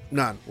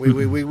 None.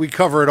 We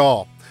cover it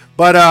all.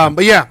 But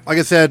yeah, like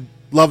I said,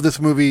 love this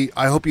movie.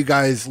 I hope you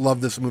guys love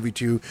this movie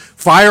too.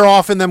 Fire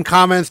off in them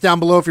comments down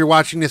below if you're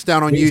watching this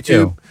down on YouTube.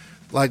 Do.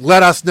 Like,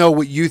 let us know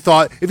what you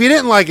thought. If you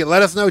didn't like it,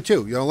 let us know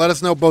too. Let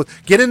us know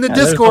both. Get in the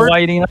Discord. Why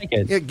you didn't like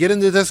it? Yeah, get in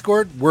the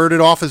Discord. Word it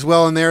off as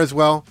well in there as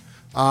well.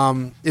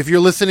 If you're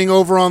listening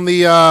over on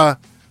the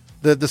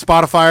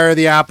Spotify or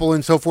the Apple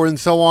and so forth and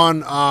so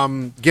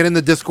on, get in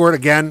the Discord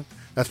again.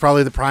 That's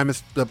probably the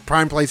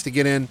prime place to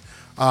get in.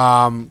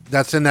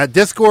 That's in that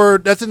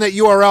Discord. That's in that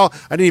URL.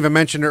 I didn't even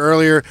mention it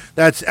earlier.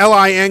 That's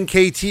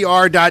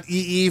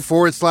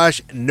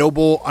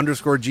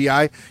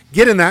linktr.ee/NoBull_GI.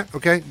 Get in that,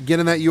 okay? Get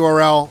in that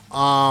URL.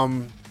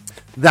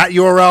 That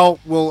URL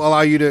will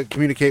allow you to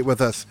communicate with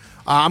us.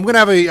 I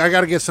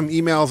got to get some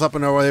emails up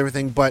and over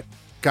everything, but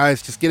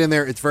guys, just get in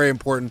there. It's very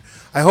important.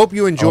 I hope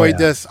you enjoyed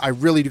this. I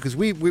really do, because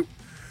we've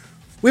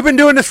been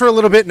doing this for a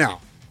little bit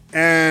now.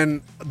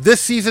 And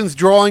this season's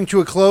drawing to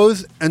a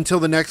close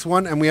until the next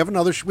one, and we have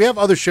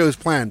other shows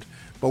planned,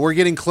 but we're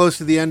getting close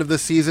to the end of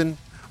this season.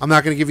 I'm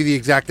not going to give you the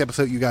exact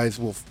episode. You guys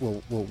will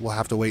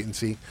have to wait and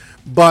see.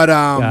 But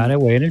gotta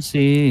wait and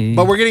see.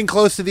 But we're getting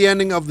close to the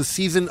ending of the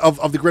season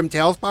of the Grimm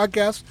Tales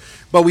podcast.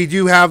 But we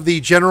do have the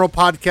general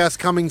podcast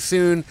coming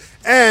soon,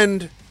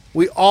 and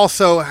we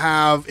also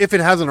have, if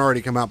it hasn't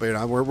already come out,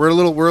 but we're a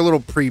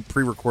little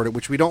pre-recorded,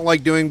 which we don't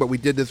like doing, but we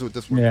did this with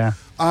this one. Yeah.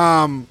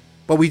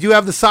 But we do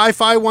have the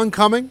sci-fi one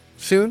coming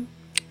soon.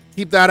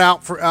 Keep that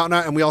out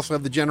now, and we also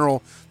have the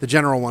general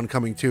one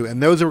coming too.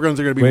 And those are going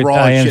to be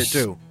raw as shit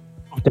too.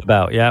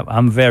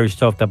 I'm very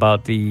stoked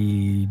about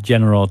the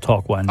general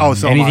talk one. Oh,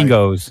 so anything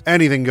goes.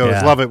 Anything goes.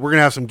 Yeah. Love it. We're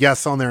gonna have some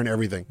guests on there and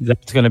everything.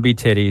 That's gonna be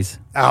titties.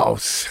 Oh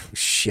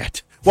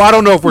shit. Well, I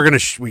don't know if we're gonna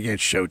we can't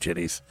show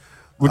titties.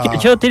 We can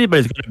show titties, but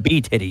it's going to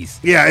be titties.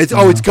 Yeah, it's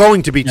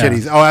going to be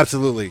titties. Yeah. Oh,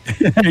 absolutely.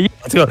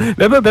 Let's go.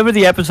 Remember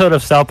the episode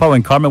of South Park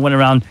when Carmen went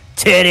around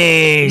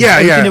titties?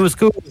 Yeah. It was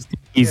cool.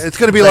 It's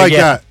going to be like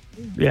that.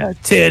 Yeah,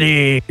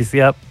 titties.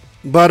 Yep.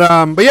 But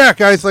yeah,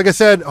 guys, like I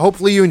said,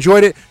 hopefully you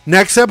enjoyed it.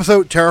 Next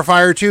episode,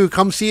 Terrifier 2.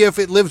 Come see if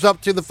it lives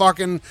up to the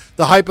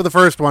hype of the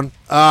first one.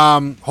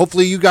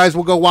 Hopefully you guys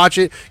will go watch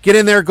it. Get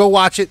in there, go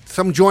watch it.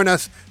 Join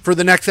us for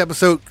the next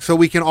episode so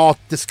we can all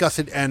discuss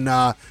it and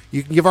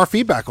you can give our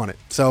feedback on it.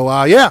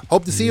 So yeah,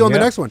 hope to see you on the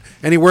next one.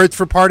 Any words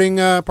for parting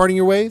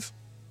your ways?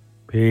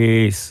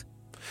 Peace.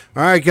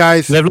 All right,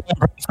 guys. Live long and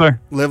prosper.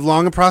 Live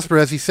long and prosper,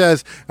 as he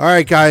says. All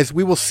right, guys.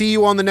 We will see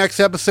you on the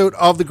next episode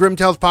of the Grimm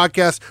Tales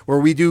podcast, where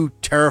we do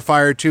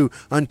Terrifier 2.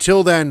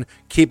 Until then,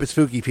 keep it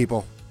spooky,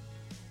 people.